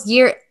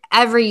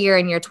every year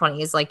in your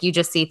 20s, like you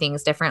just see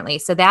things differently.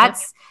 So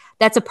that's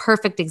a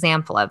perfect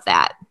example of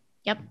that.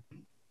 Yep.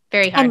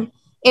 Very hard. And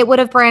it would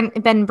have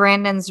been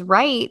Brandon's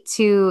right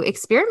to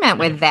experiment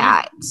with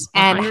that. 100%.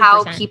 And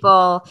how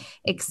people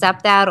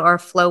accept that or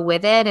flow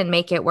with it and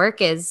make it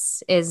work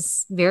is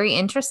very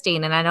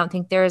interesting. And I don't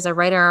think there is a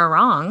right or a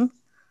wrong.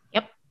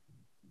 Yep.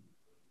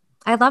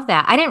 I love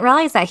that. I didn't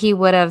realize that he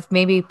would have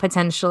maybe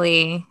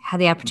potentially had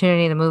the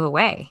opportunity to move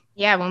away.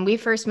 Yeah. When we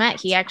first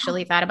met, he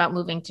actually thought about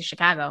moving to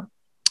Chicago.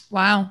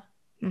 Wow.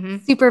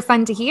 Super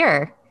fun to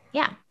hear.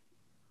 Yeah.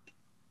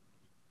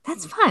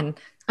 That's fun.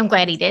 I'm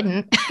glad he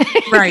didn't.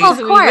 Right. Well, of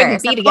course. We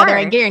wouldn't be together,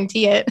 I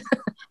guarantee it.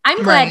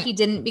 I'm glad he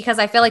didn't, because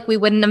I feel like we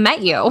wouldn't have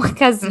met you,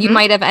 because you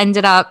might have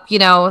ended up,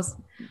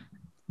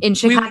 in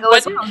Chicago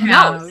as well. Who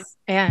knows?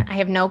 Yeah. I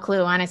have no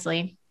clue,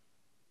 honestly.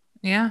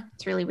 Yeah.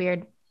 It's really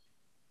weird.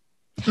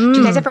 Do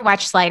you guys ever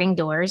watch Sliding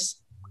Doors?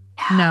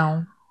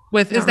 No.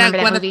 With, is that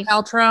Gwyneth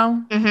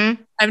Paltrow?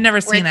 Mm-hmm. I've never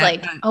Where seen it's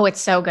it. like, oh,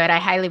 it's so good. I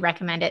highly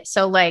recommend it.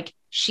 So like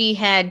she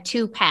had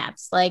two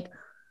paths, like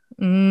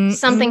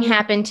something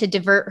happened to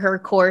divert her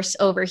course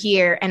over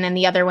here. And then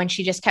the other one,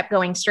 she just kept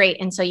going straight.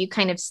 And so you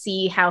kind of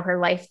see how her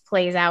life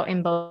plays out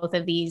in both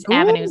of these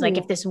avenues. Like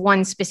if this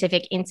one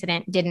specific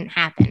incident didn't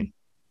happen.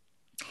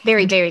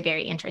 Very, very,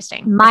 very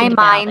interesting. My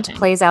mind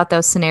plays out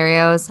those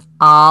scenarios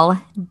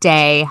all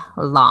day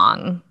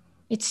long.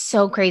 It's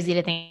so crazy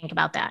to think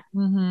about that.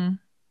 Mm-hmm.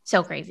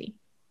 So crazy.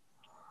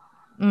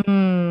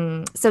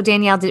 So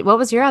Danielle, what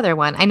was your other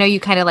one? I know you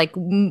kind of like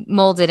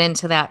molded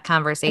into that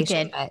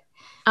conversation.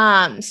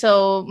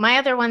 So my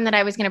other one that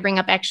I was going to bring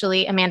up,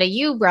 actually, Amanda,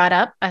 you brought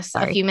up a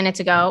few minutes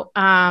ago.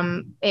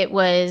 It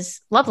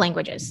was love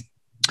languages.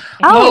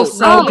 Oh,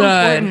 so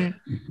good. Important.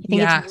 I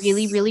think it's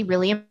really, really,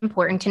 really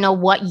important to know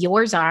what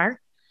yours are.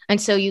 And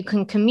so you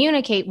can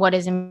communicate what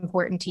is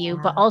important to you,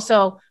 but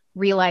also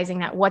realizing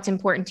that what's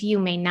important to you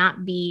may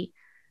not be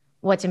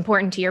what's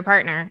important to your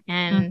partner.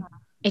 And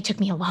it took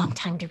me a long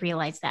time to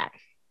realize that.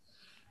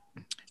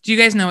 Do you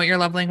guys know what your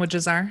love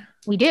languages are?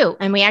 We do.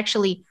 And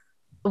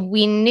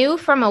we knew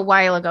from a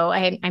while ago.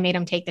 I made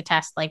them take the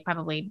test like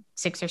probably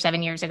 6 or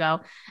 7 years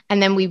ago.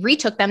 And then we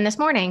retook them this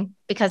morning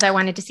because I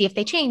wanted to see if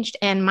they changed,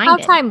 and mine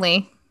did. How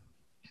timely.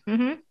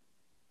 Mm-hmm.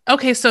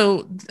 Okay.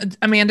 So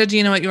Amanda, do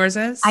you know what yours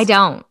is? I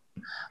don't.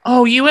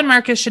 Oh, you and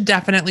Marcus should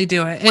definitely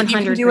do it. 100%. You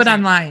can do it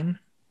online.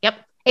 Yep.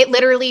 It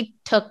literally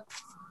took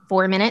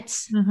 4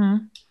 minutes.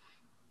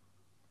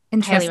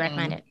 Mm-hmm. Highly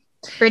recommend it.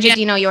 Bridget,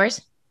 do you know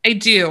yours? I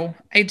do.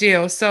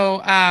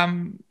 So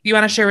you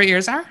want to share what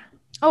yours are?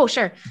 Oh,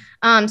 sure.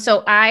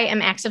 So I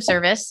am acts of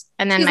service.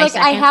 And then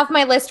I have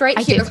my list right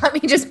here. Let me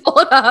just pull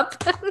it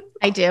up.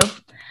 I do.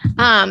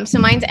 So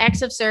mine's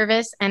acts of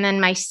service. And then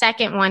my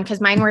second one,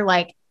 because mine were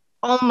like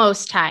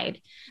almost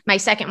tied. My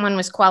second one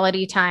was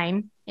quality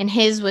time, and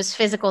his was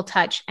physical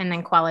touch and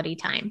then quality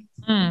time.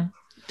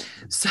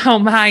 So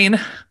mine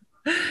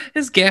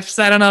is gifts.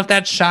 I don't know if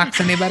that shocks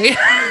anybody.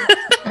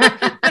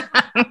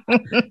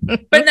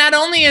 But not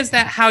only is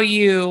that how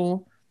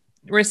you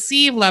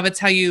receive love, it's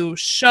how you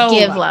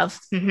give love.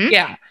 Mm-hmm.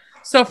 Yeah.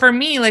 So for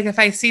me, like if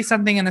I see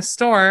something in a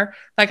store,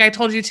 like I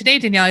told you today,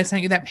 Danielle, I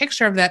sent you that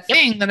picture of that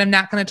thing that I'm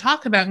not going to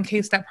talk about in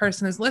case that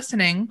person is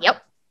listening.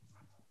 Yep.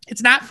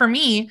 It's not for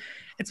me.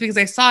 It's because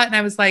I saw it and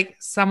I was like,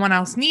 someone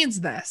else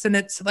needs this. And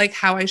it's like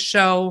how I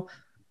show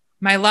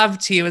my love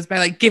to you is by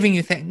like giving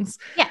you things.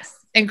 Yes.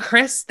 And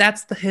Chris,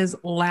 that's his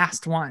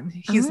last one.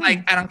 He's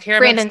like, I don't care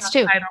Brandon's about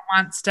stuff. too. I don't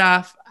want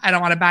stuff. I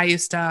don't want to buy you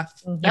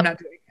stuff. I'm not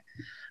doing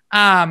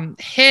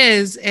it.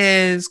 His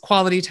is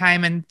quality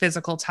time and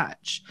physical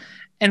touch.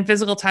 And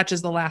physical touch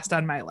is the last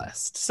on my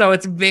list. So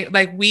it's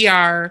like we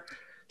are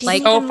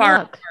like so far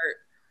apart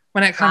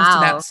when it comes to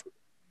that. So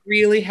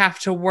we really have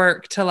to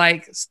work to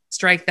like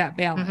strike that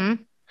balance.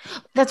 Mm-hmm.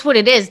 That's what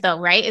it is though,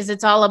 right? Is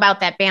it's all about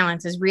that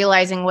balance, is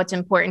realizing what's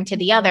important to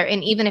the other.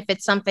 And even if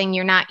it's something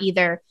you're not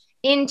either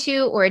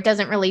into or it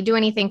doesn't really do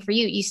anything for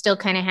you, you still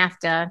kind of have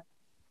to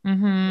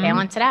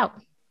balance it out.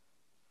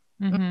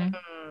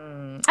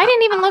 I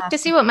didn't even look to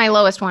see what my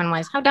lowest one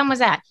was. How dumb was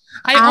that?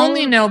 I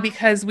only know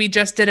because we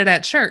just did it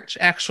at church,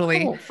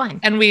 actually. Oh,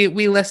 fun. And we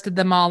listed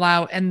them all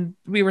out, and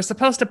we were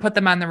supposed to put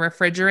them on the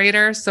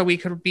refrigerator so we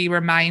could be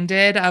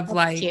reminded of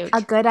That's cute.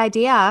 A good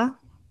idea.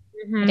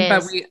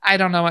 But I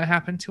don't know what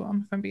happened to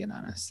them, if I'm being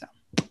honest.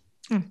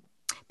 So.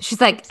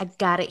 She's like, I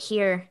got it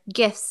here.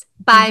 Gifts.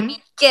 Buy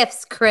me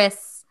gifts,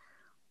 Chris.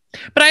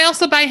 But I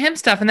also buy him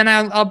stuff, and then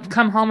I'll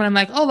come home and I'm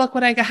like, oh, look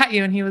what I got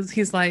you. And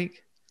he's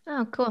like,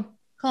 oh, cool.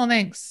 Cool,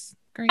 thanks.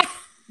 Great.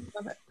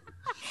 Love it.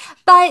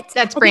 But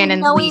that's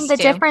Brandon's knowing the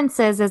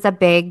differences is a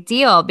big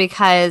deal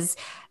because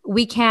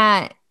we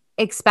can't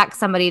expect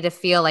somebody to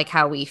feel like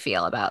how we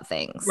feel about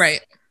things. Right.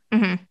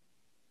 Mm-hmm.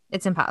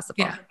 It's impossible.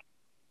 Yeah.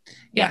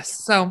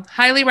 Yes. So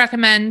highly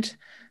recommend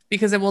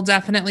because it will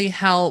definitely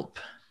help.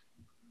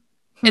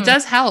 It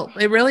does help.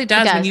 It really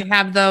does when you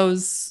have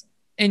those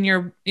in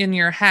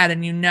your head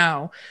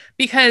and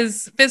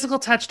because physical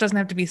touch doesn't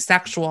have to be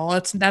sexual.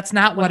 That's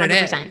not what 100%.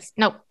 It is.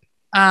 Nope.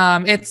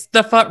 It's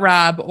the foot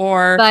rub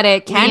but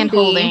it can be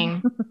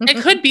holding.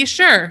 It could be,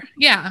 sure.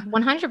 Yeah.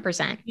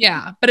 100%.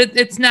 Yeah. But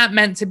it's not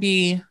meant to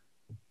be,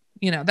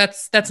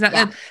 that's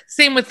not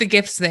same with the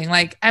gifts thing.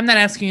 Like I'm not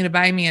asking you to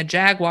buy me a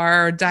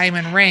Jaguar or a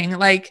diamond ring.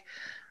 Like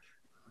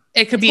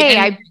it could be.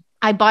 Hey,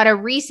 I bought a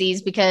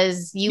Reese's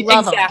because you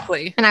love them.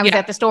 Exactly. And I was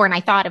at the store and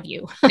I thought of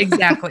you.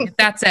 Exactly.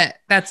 That's it.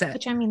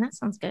 Which I mean, that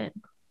sounds good.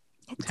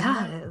 It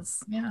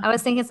does. Yeah. I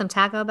was thinking some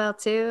Taco Bell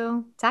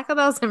too. Taco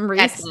Bell's and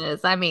Reese's. Yes.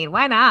 I mean,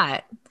 why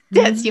not?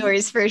 That's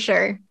yours for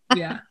sure.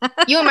 Yeah.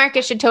 You and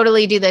Marcus should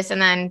totally do this and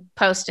then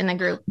post in the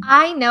group.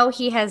 I know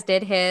he has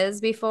did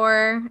his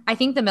before. I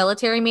think the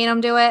military made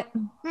him do it.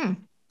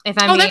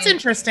 That's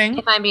interesting.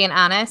 If I'm being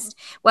honest.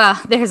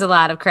 Well, there's a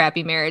lot of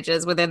crappy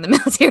marriages within the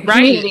military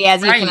community,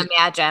 as you can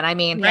imagine. I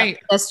mean,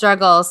 the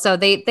struggle. So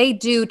they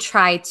do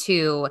try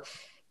to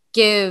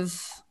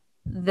give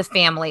the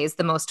families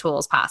the most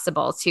tools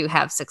possible to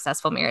have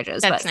successful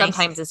marriages. That's but nice.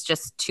 sometimes it's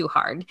just too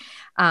hard.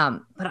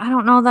 But I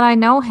don't know that I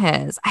know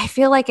his. I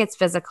feel like it's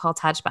physical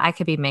touch, but I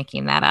could be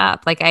making that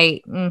up. Like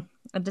I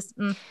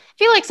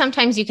feel like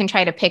sometimes you can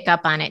try to pick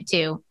up on it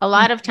too. A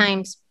lot of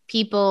times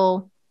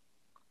people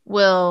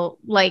will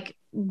like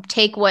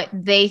take what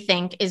they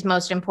think is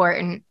most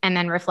important and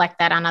then reflect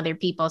that on other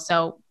people.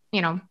 So,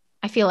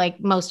 I feel like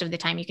most of the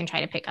time you can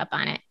try to pick up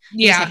on it.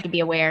 You just have to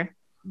be aware.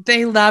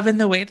 They love in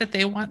the way that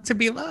they want to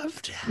be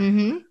loved.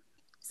 Mm-hmm.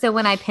 So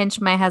when I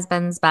pinch my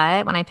husband's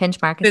butt, when I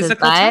pinch Marcus's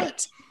Physical butt,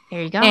 touch.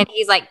 There you go. and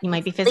he's like, you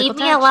might be physical leave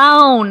me touch.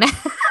 alone.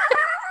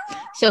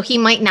 So he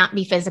might not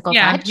be physical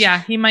touch. Yeah,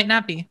 he might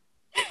not be.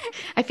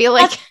 I feel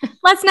like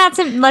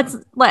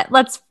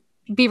let's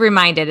be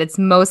reminded it's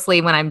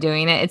mostly when I'm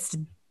doing it. It's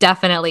to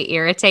definitely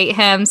irritate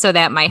him. So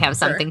that might have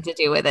something to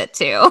do with it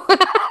too.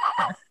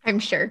 I'm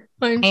sure.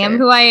 I am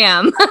who I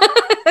am.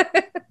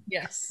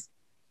 Yes.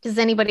 Does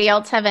anybody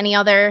else have any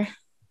other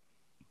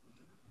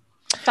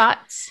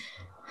thoughts?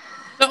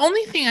 The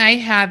only thing I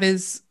have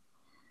is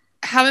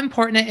how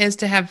important it is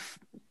to have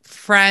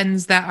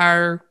friends that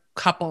are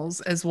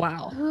couples as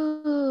well.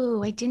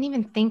 Ooh, I didn't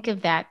even think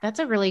of that. That's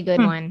a really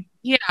good one.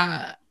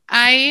 Yeah.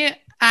 I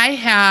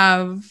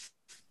have,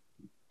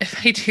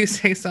 if I do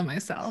say so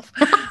myself,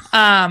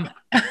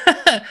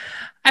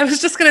 I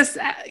was just going to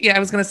say, I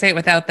was going to say it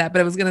without that,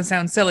 but it was going to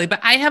sound silly, but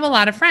I have a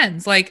lot of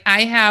friends. Like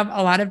I have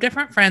a lot of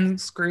different friend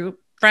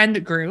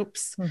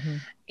groups. Mm-hmm.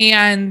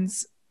 And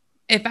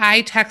if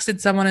I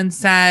texted someone and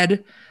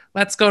said,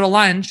 let's go to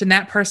lunch, and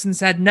that person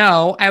said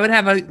no, I would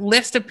have a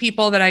list of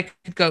people that I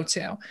could go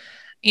to.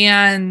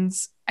 And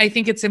I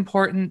think it's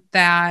important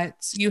that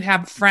you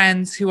have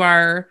friends who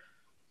are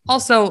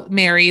also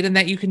married and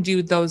that you can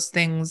do those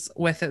things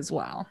with as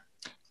well.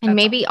 And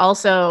maybe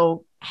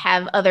also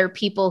have other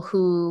people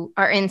who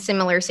are in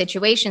similar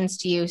situations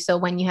to you. So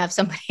when you have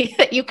somebody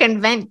that you can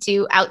vent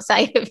to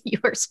outside of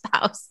your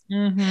spouse,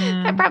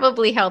 that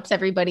probably helps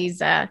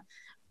everybody's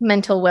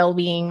mental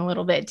well-being a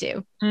little bit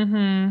too.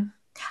 Mm-hmm.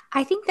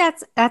 I think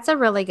that's a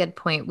really good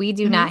point. We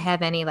do not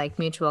have any like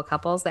mutual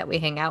couples that we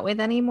hang out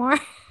with anymore.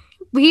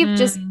 We've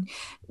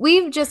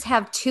just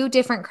have two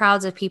different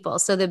crowds of people.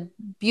 So the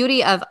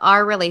beauty of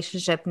our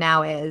relationship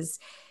now is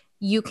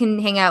you can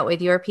hang out with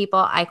your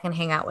people, I can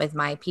hang out with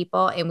my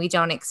people, and we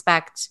don't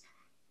expect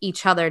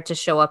each other to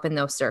show up in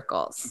those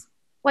circles.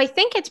 Well, I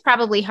think it's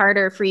probably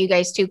harder for you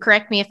guys to,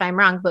 correct me if I'm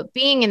wrong, but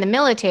being in the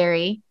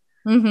military,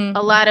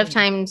 a lot of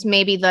times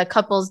maybe the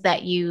couples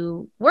that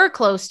you were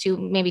close to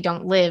maybe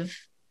don't live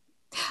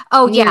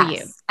near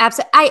you.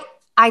 Absolutely.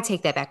 I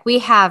take that back. We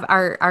have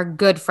our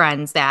good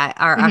friends that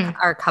are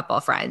our couple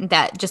friend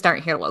that just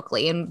aren't here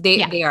locally, and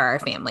they are our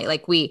family.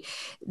 Like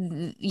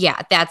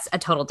that's a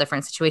total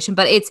different situation.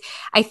 But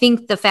I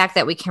think the fact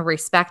that we can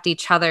respect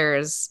each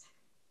other's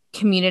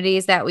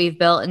communities that we've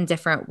built in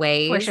different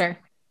ways, for sure,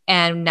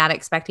 and not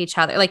expect each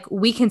other. Like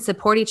we can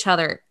support each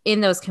other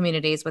in those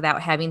communities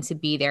without having to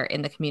be there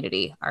in the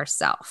community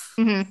ourselves,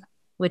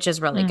 which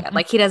is really good.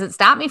 Like he doesn't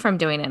stop me from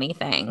doing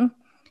anything.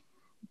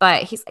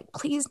 But he's like,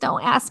 please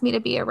don't ask me to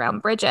be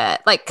around Bridget.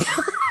 Like,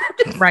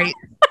 right.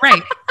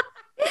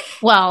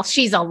 Well,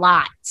 she's a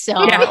lot. So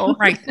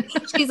right.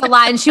 She's a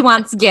lot and she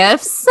wants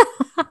gifts.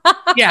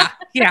 Yeah.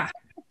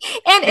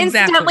 And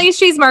incidentally,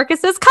 she's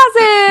Marcus's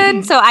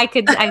cousin. So I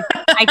could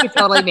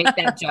totally make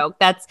that joke.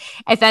 That's,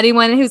 if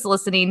anyone who's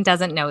listening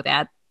doesn't know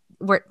that,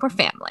 we're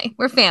family.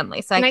 We're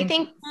family. So I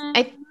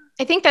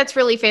think that's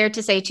really fair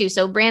to say too.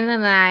 So Brandon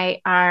and I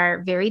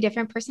are very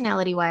different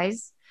personality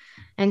wise.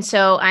 And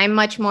so I'm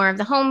much more of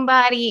the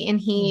homebody and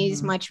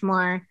he's much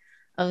more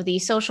of the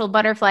social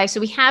butterfly. So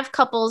we have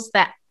couples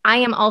that I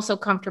am also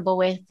comfortable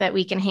with that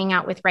we can hang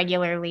out with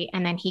regularly.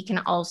 And then he can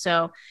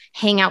also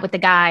hang out with the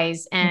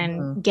guys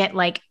and get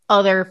like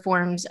other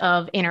forms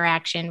of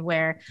interaction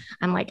where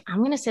I'm like, I'm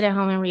going to sit at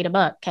home and read a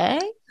book. Okay.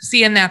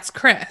 See, and that's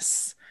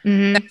Chris.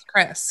 That's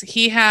Chris.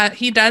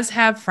 He does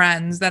have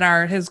friends that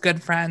are his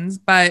good friends,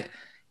 but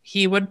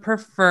he would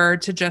prefer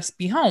to just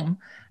be home.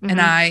 And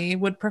I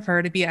would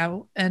prefer to be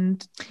out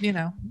and,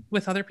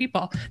 with other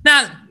people.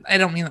 I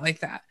don't mean it like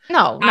that.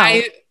 No.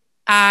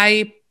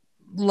 I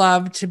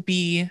love to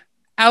be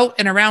out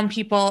and around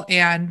people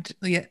and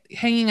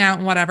hanging out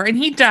and whatever. And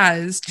he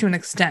does to an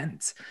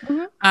extent.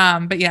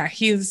 But yeah,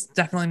 he's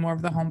definitely more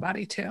of the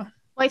homebody too.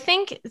 Well, I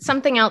think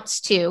something else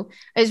too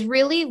is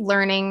really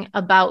learning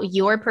about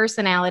your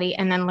personality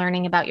and then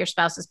learning about your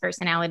spouse's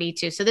personality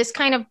too. So this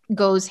kind of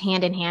goes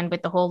hand in hand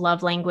with the whole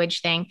love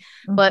language thing,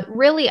 but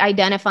really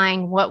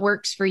identifying what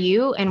works for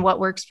you and what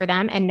works for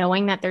them and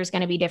knowing that there's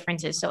going to be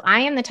differences. So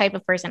I am the type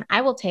of person,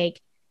 I will take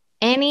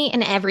any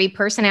and every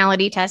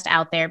personality test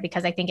out there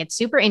because I think it's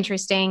super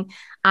interesting.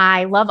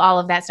 I love all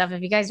of that stuff.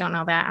 If you guys don't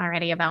know that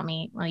already about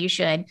me, well, you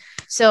should.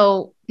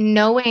 So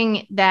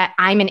knowing that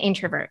I'm an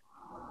introvert,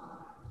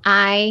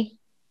 I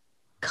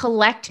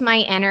collect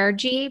my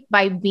energy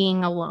by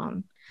being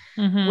alone,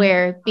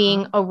 where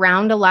being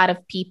around a lot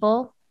of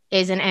people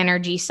is an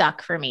energy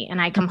suck for me.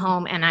 And I come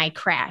home and I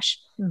crash.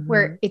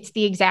 where it's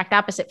the exact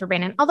opposite for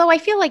Brandon. Although I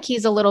feel like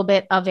he's a little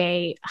bit of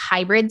a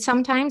hybrid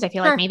sometimes. I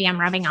feel like maybe I'm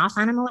rubbing off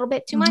on him a little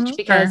bit too much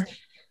because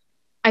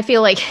I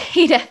feel like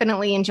he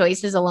definitely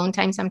enjoys his alone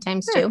time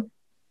sometimes too.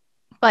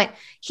 But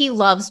he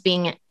loves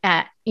being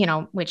at,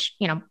 which,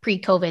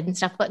 pre-COVID and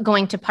stuff, but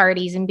going to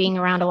parties and being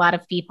around a lot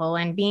of people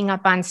and being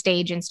up on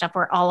stage and stuff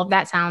where all of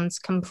that sounds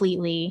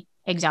completely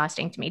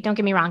exhausting to me. Don't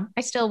get me wrong.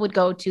 I still would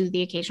go to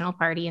the occasional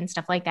party and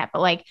stuff like that,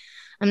 but like,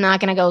 I'm not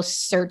going to go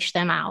search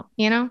them out,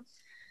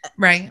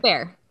 Right.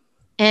 Fair.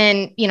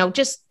 And,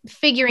 just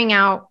figuring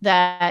out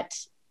that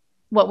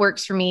what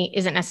works for me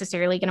isn't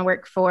necessarily going to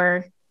work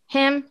for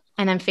him,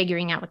 and then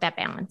figuring out what that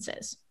balance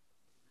is.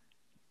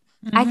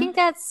 I think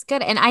that's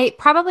good. And I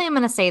probably am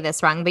going to say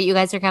this wrong, but you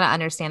guys are going to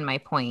understand my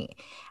point.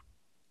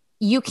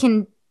 You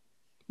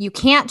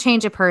can't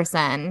change a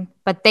person,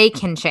 but they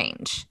can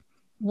change.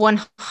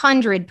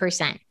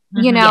 100%.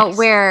 Yes.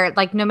 Where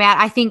like, no matter,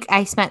 I think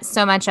I spent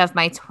so much of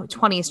my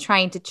 20s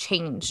trying to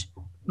change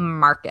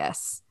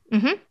Marcus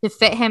to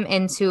fit him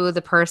into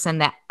the person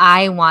that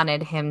I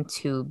wanted him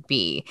to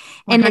be.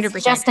 And 100%.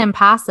 It's just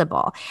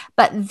impossible,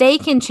 but they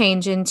can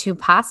change into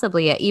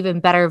possibly an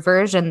even better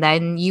version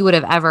than you would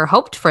have ever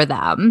hoped for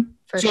them.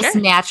 Just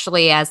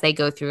naturally as they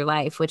go through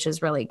life, which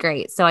is really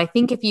great. So I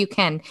think if you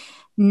can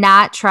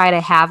not try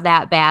to have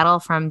that battle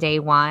from day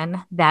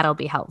one, that'll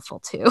be helpful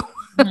too.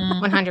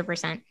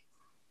 100%.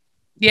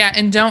 Yeah.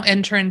 And don't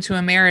enter into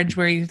a marriage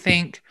where you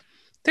think,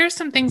 there's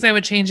some things I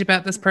would change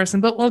about this person,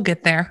 but we'll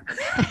get there.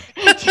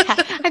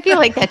 I feel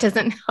like that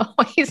doesn't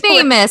always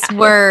famous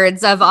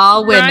words of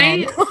all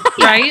women.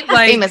 Right?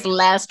 Like famous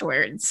last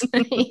words,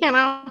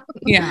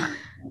 Yeah.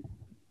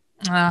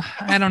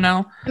 I don't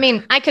know. I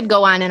mean, I could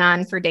go on and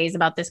on for days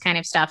about this kind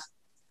of stuff.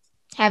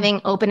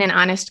 Having open and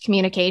honest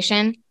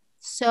communication,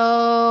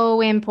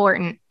 so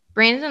important.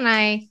 Brandon and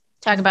I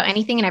talk about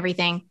anything and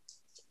everything.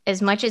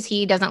 As much as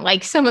he doesn't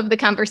like some of the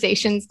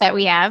conversations that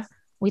we have,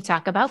 we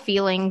talk about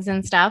feelings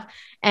and stuff.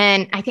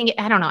 And I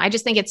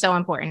just think it's so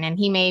important. And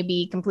he may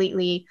be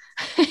completely,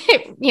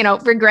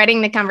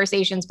 regretting the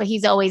conversations, but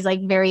he's always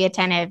like very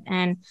attentive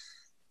and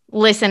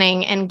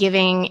listening and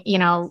giving,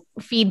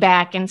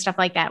 feedback and stuff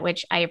like that,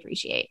 which I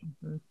appreciate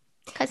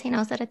because he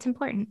knows that it's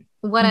important.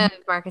 One of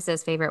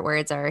Marcus's favorite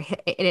words are,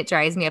 it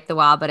drives me up the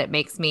wall, but it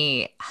makes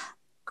me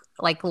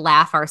like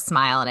laugh or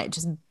smile.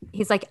 And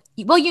he's like,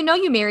 well,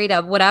 you married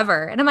a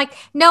whatever. And I'm like,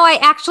 no, I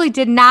actually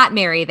did not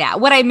marry that.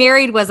 What I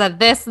married was a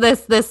this.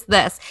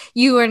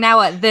 You are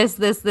now at this,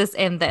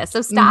 and this.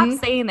 So stop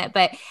saying it.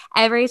 But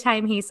every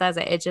time he says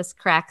it, it just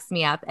cracks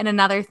me up. And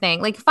another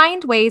thing, like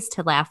find ways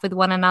to laugh with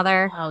one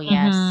another. Oh,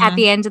 yes. At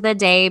the end of the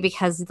day,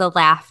 because the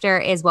laughter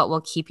is what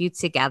will keep you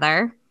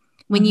together.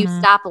 When you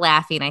stop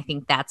laughing, I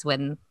think that's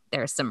when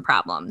there's some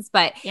problems,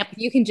 but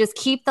you can just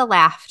keep the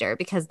laughter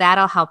because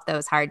that'll help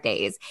those hard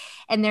days.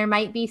 And there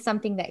might be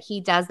something that he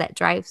does that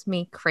drives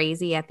me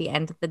crazy at the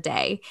end of the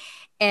day.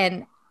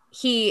 And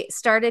he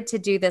started to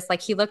do this.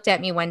 Like he looked at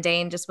me one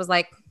day and just was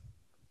like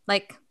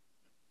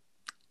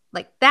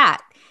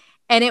that.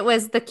 And it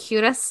was the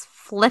cutest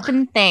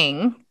flippin'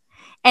 thing.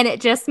 And it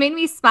just made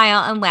me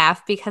smile and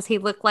laugh because he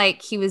looked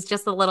like he was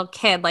just a little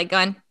kid, like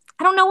going,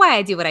 I don't know why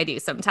I do what I do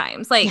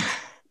sometimes. Like,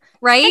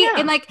 right?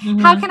 And like,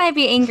 how can I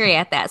be angry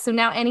at that? So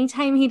now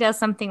anytime he does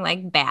something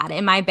like bad,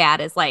 and my bad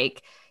is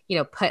like,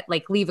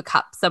 leave a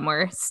cup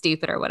somewhere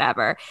stupid or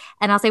whatever.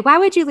 And I'll say, why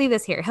would you leave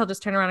this here? He'll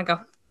just turn around and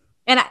go,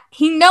 and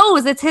he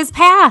knows it's his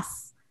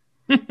pass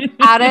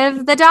out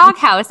of the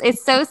doghouse.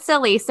 It's so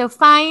silly. So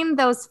find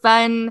those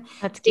fun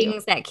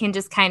things that can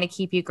just kind of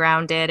keep you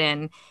grounded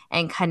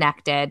and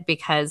connected,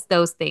 because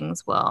those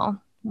things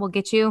will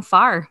get you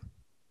far.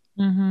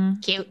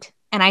 Cute.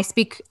 And I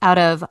speak out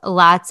of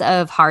lots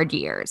of hard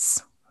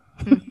years.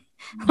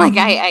 Like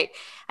I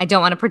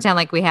don't want to pretend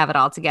like we have it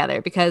all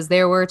together, because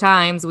there were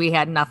times we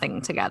had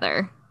nothing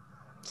together.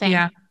 Same.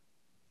 Yeah.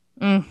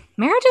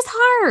 Marriage is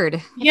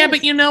hard. Yeah,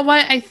 but you know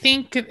what? I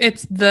think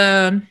it's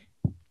the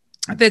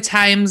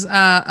times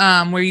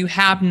where you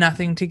have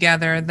nothing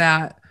together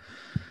that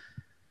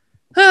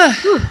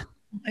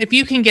if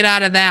you can get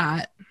out of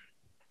that,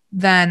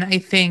 then I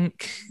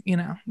think,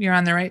 you're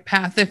on the right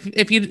path.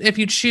 If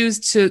you choose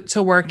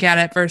to work at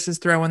it versus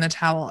throw in the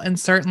towel. And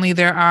certainly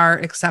there are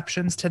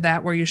exceptions to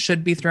that where you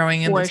should be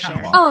throwing in the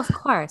towel. Oh, of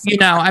course.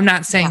 I'm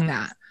not saying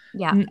that.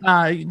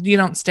 Yeah. You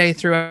don't stay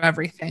through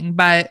everything,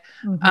 but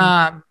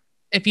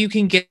if you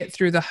can get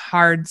through the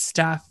hard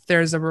stuff,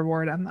 there's a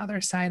reward on the other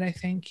side, I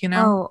think,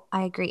 Oh,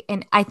 I agree.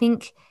 And I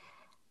think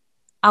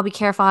I'll be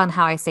careful on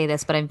how I say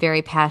this, but I'm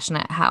very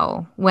passionate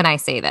when I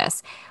say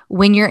this.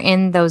 When you're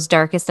in those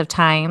darkest of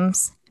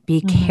times,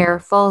 be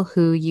careful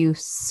who you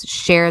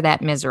share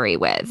that misery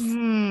with.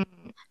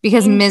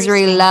 Because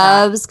misery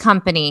loves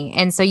company.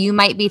 And so you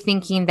might be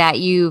thinking that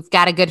you've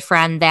got a good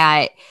friend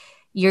that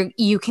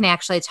you can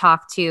actually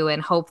talk to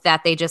and hope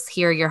that they just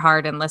hear your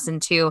heart and listen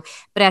to.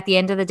 But at the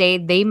end of the day,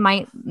 they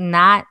might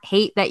not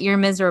hate that you're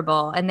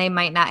miserable, and they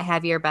might not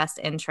have your best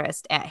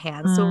interest at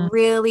hand. So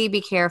really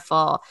be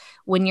careful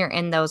when you're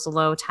in those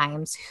low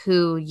times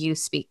who you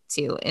speak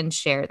to and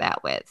share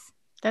that with.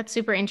 That's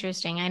super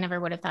interesting. I never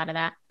would have thought of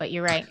that, but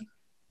you're right.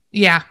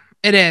 Yeah,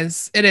 it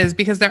is. It is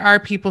because there are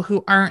people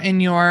who aren't in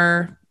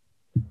your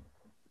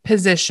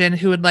position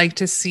who would like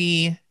to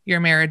see your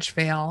marriage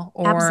fail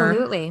or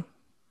Absolutely.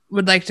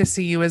 would like to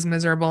see you as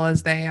miserable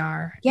as they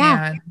are.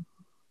 Yeah. And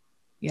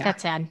yeah.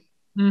 That's sad.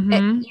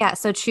 Mhm. Yeah.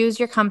 So choose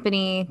your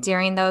company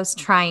during those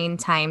trying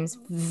times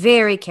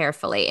very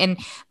carefully. And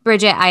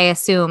Bridget, I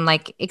assume,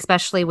 like,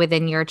 especially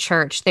within your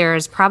church,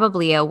 there's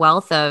probably a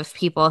wealth of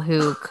people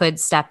who could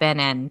step in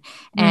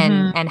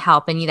and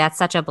help. And that's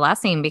such a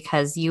blessing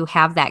because you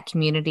have that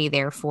community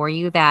there for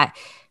you that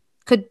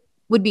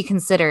would be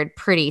considered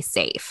pretty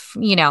safe.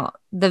 You know,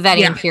 the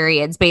vetting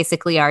period's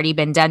basically already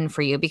been done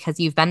for you because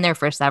you've been there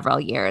for several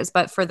years.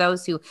 But for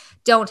those who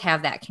don't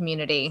have that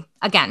community,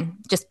 again,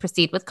 just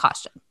proceed with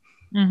caution.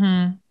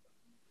 Mm-hmm.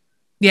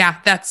 Yeah,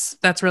 that's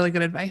really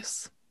good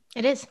advice.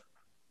 It is.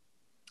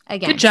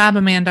 Again, good job,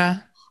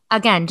 Amanda.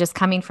 Again, just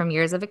coming from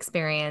years of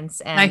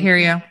experience and I hear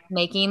you.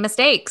 Making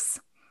mistakes.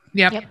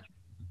 Yep.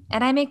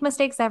 And I make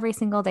mistakes every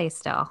single day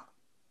still.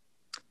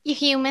 You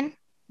human.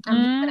 I'm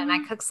human and I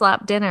cook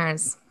slop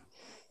dinners.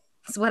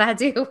 That's what I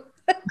do.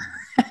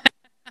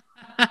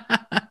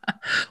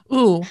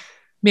 Ooh,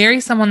 marry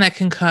someone that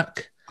can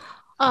cook.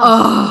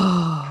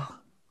 Oh.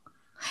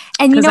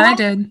 And you know I what?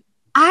 did.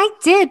 I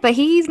did, but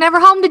he's never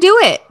home to do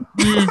it.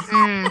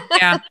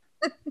 Yeah.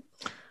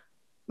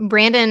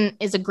 Brandon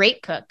is a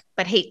great cook,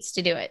 but hates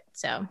to do it.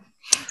 So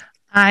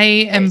I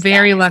am There's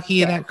very that. lucky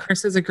Yeah. that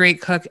Chris is a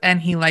great cook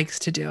and he likes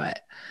to do it.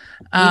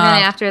 Even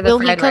after the will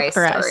he fried cook rice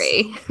for us?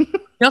 story.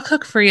 He'll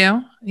cook for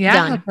you. Yeah,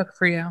 Done. he'll cook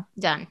for you.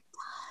 done.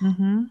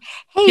 Mm-hmm.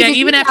 Hey, Yeah, did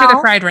even you after the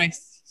know- fried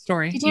rice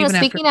story. Did you know, even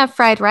speaking of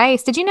fried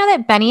rice, did you know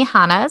that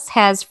Benihana's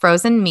has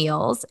frozen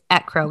meals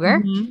at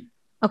Kroger? Mhm.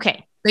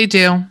 Okay. They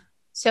do.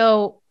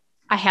 So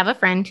I have a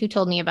friend who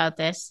told me about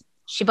this.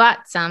 She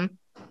bought some,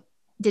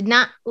 did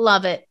not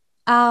love it.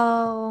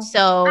 Oh.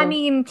 So I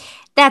mean,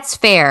 that's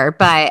fair,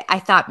 but I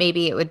thought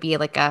maybe it would be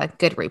like a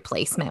good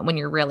replacement when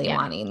you're really Yeah.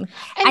 wanting.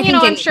 and I you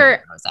know, get I'm it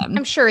sure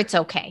frozen. it's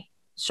okay.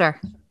 Sure.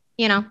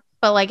 You know,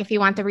 but like if you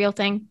want the real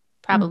thing,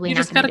 probably You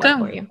not just gonna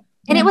gotta work go. for you.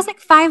 And it was like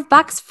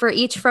 $5 for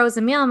each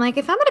frozen meal. I'm like,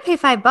 if I'm going to pay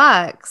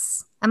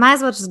 $5, I might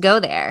as well just go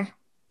there.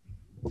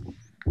 I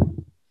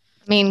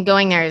mean,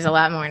 going there is a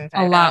lot more than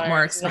 $5. A lot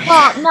more expensive.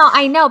 Well, no,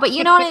 I know, but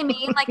you know what I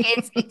mean? Like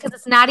it's because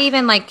it's not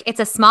even like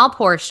it's a small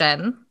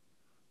portion.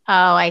 Oh,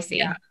 I see.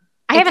 Yeah.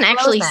 I It's haven't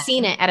actually frozen.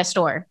 seen it at a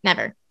store.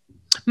 Never.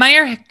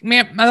 Meyer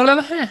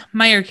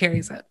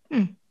carries it.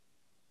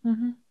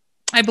 Mhm.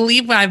 I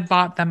believe I've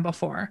bought them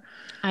before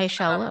I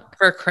shall look.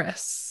 for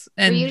Chris.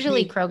 We're And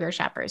usually Kroger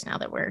shoppers now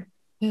that we're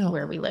Ew.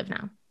 where we live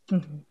now.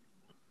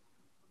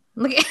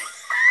 Look at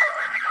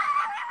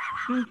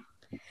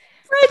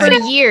For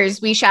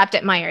years, we shopped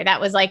at Meyer. That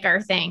was like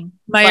our thing.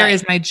 Meyer But-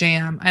 is my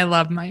jam. I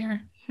love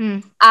Meyer.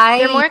 They're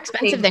more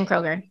expensive than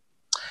Kroger.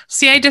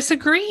 See, I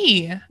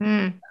disagree.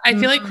 I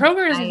feel like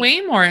Kroger is Right.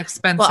 way more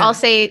expensive. Well, I'll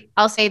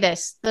say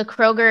this: the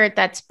Kroger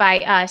that's by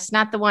us,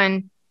 not the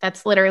one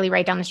that's literally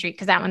right down the street,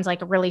 because that one's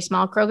like a really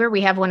small Kroger.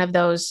 We have one of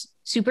those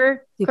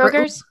super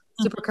Krogers.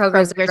 Super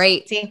Kroger's Krogers.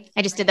 great. See,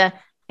 I did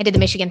the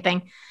Michigan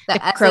thing. The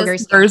The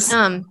S's.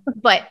 Krogers.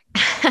 But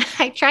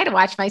I try to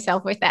watch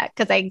myself with that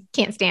because I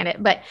can't stand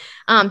it. But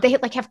they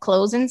like have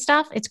clothes and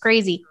stuff. It's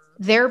crazy.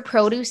 Their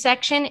produce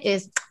section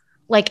is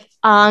like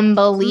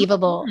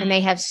unbelievable, and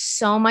they have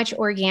so much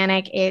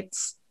organic.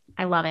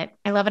 I love it.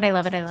 I love it. I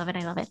love it. I love it.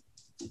 I love it.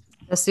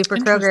 The Super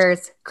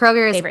Interesting.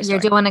 Kroger's, Favorite you're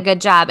store. doing a good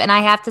job. And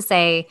I have to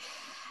say,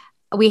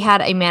 we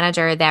had a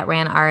manager that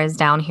ran ours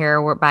down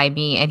here by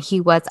me, and he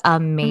was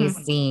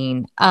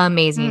amazing,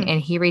 amazing. And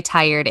he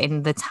retired,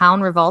 and the town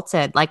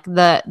revolted. Like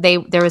there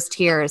was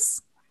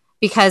tears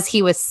because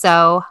he was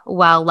so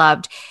well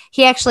loved.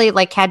 He actually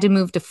like had to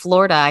move to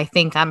Florida, I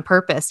think, on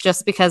purpose,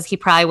 just because he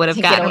probably would have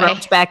To get gotten away.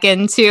 roped back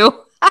into.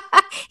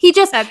 He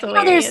just, That's there's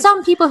hilarious.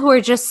 some people who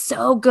are just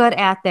so good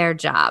at their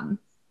job.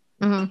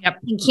 Mhm.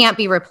 He can't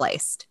be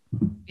replaced.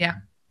 Yeah.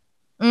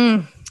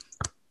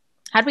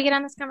 How'd we get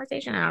on this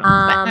conversation? I don't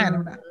know. I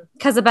don't know.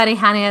 Because of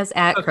Benihana's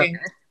at Okay. Kroger.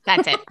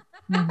 That's it.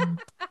 Mhm.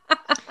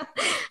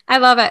 I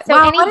love it. So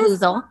Well, any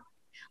Hazel.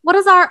 what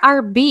is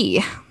our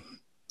B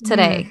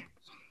today?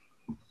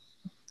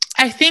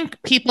 I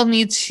think people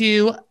need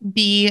to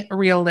be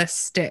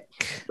realistic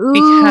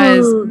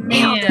because Ooh,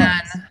 nailed it.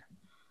 man,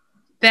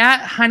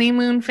 that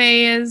honeymoon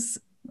phase,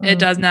 it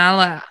does not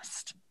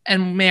last.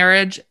 And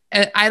marriage,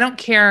 I don't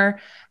care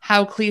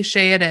how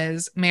cliche it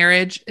is,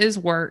 marriage is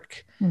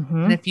work.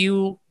 Mhm. And if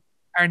you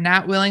are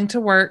not willing to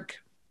work,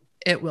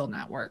 it will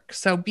not work.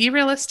 So be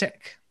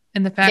realistic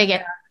in the fact Dig it.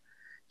 that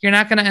you're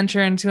not going to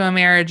enter into a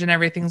marriage and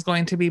everything's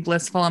going to be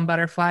blissful and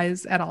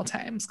butterflies at all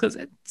times because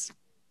it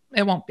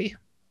won't be.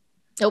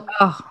 Nope.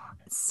 Oh,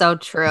 so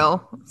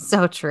true.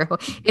 So true.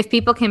 If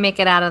people can make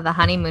it out of the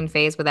honeymoon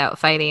phase without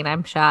fighting,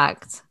 I'm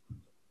shocked.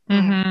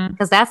 Mm-hmm.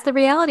 Because that's the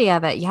reality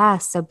of it.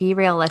 Yes. So be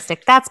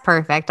realistic. That's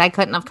perfect. I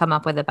couldn't have come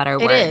up with a better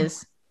It word.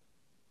 is.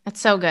 That's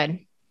so good.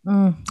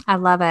 I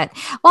love it.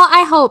 Well,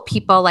 I hope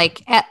people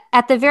like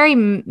at the very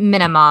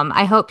minimum,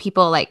 I hope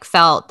people like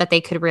felt that they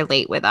could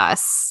relate with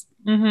us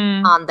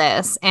on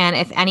this. And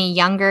if any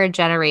younger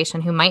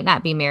generation who might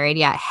not be married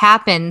yet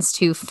happens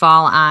to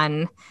fall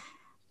on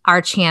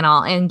our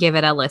channel and give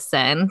it a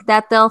listen,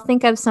 that they'll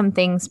think of some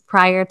things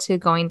prior to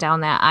going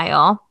down that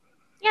aisle.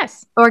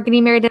 Yes. Or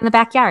getting married in the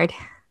backyard.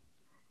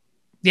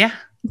 Yeah.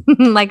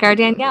 Like our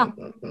Danielle.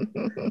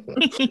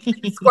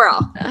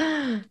 Squirrel.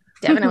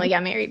 Definitely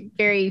got married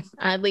very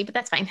oddly, but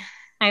that's fine.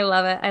 I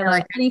love it. I love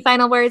it. Any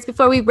final words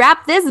before we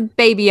wrap this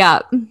baby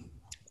up?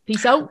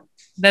 Peace out.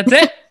 That's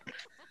it.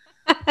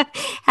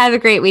 Have a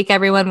great week,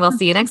 everyone. We'll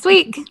see you next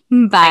week.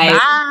 Bye.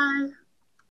 Bye.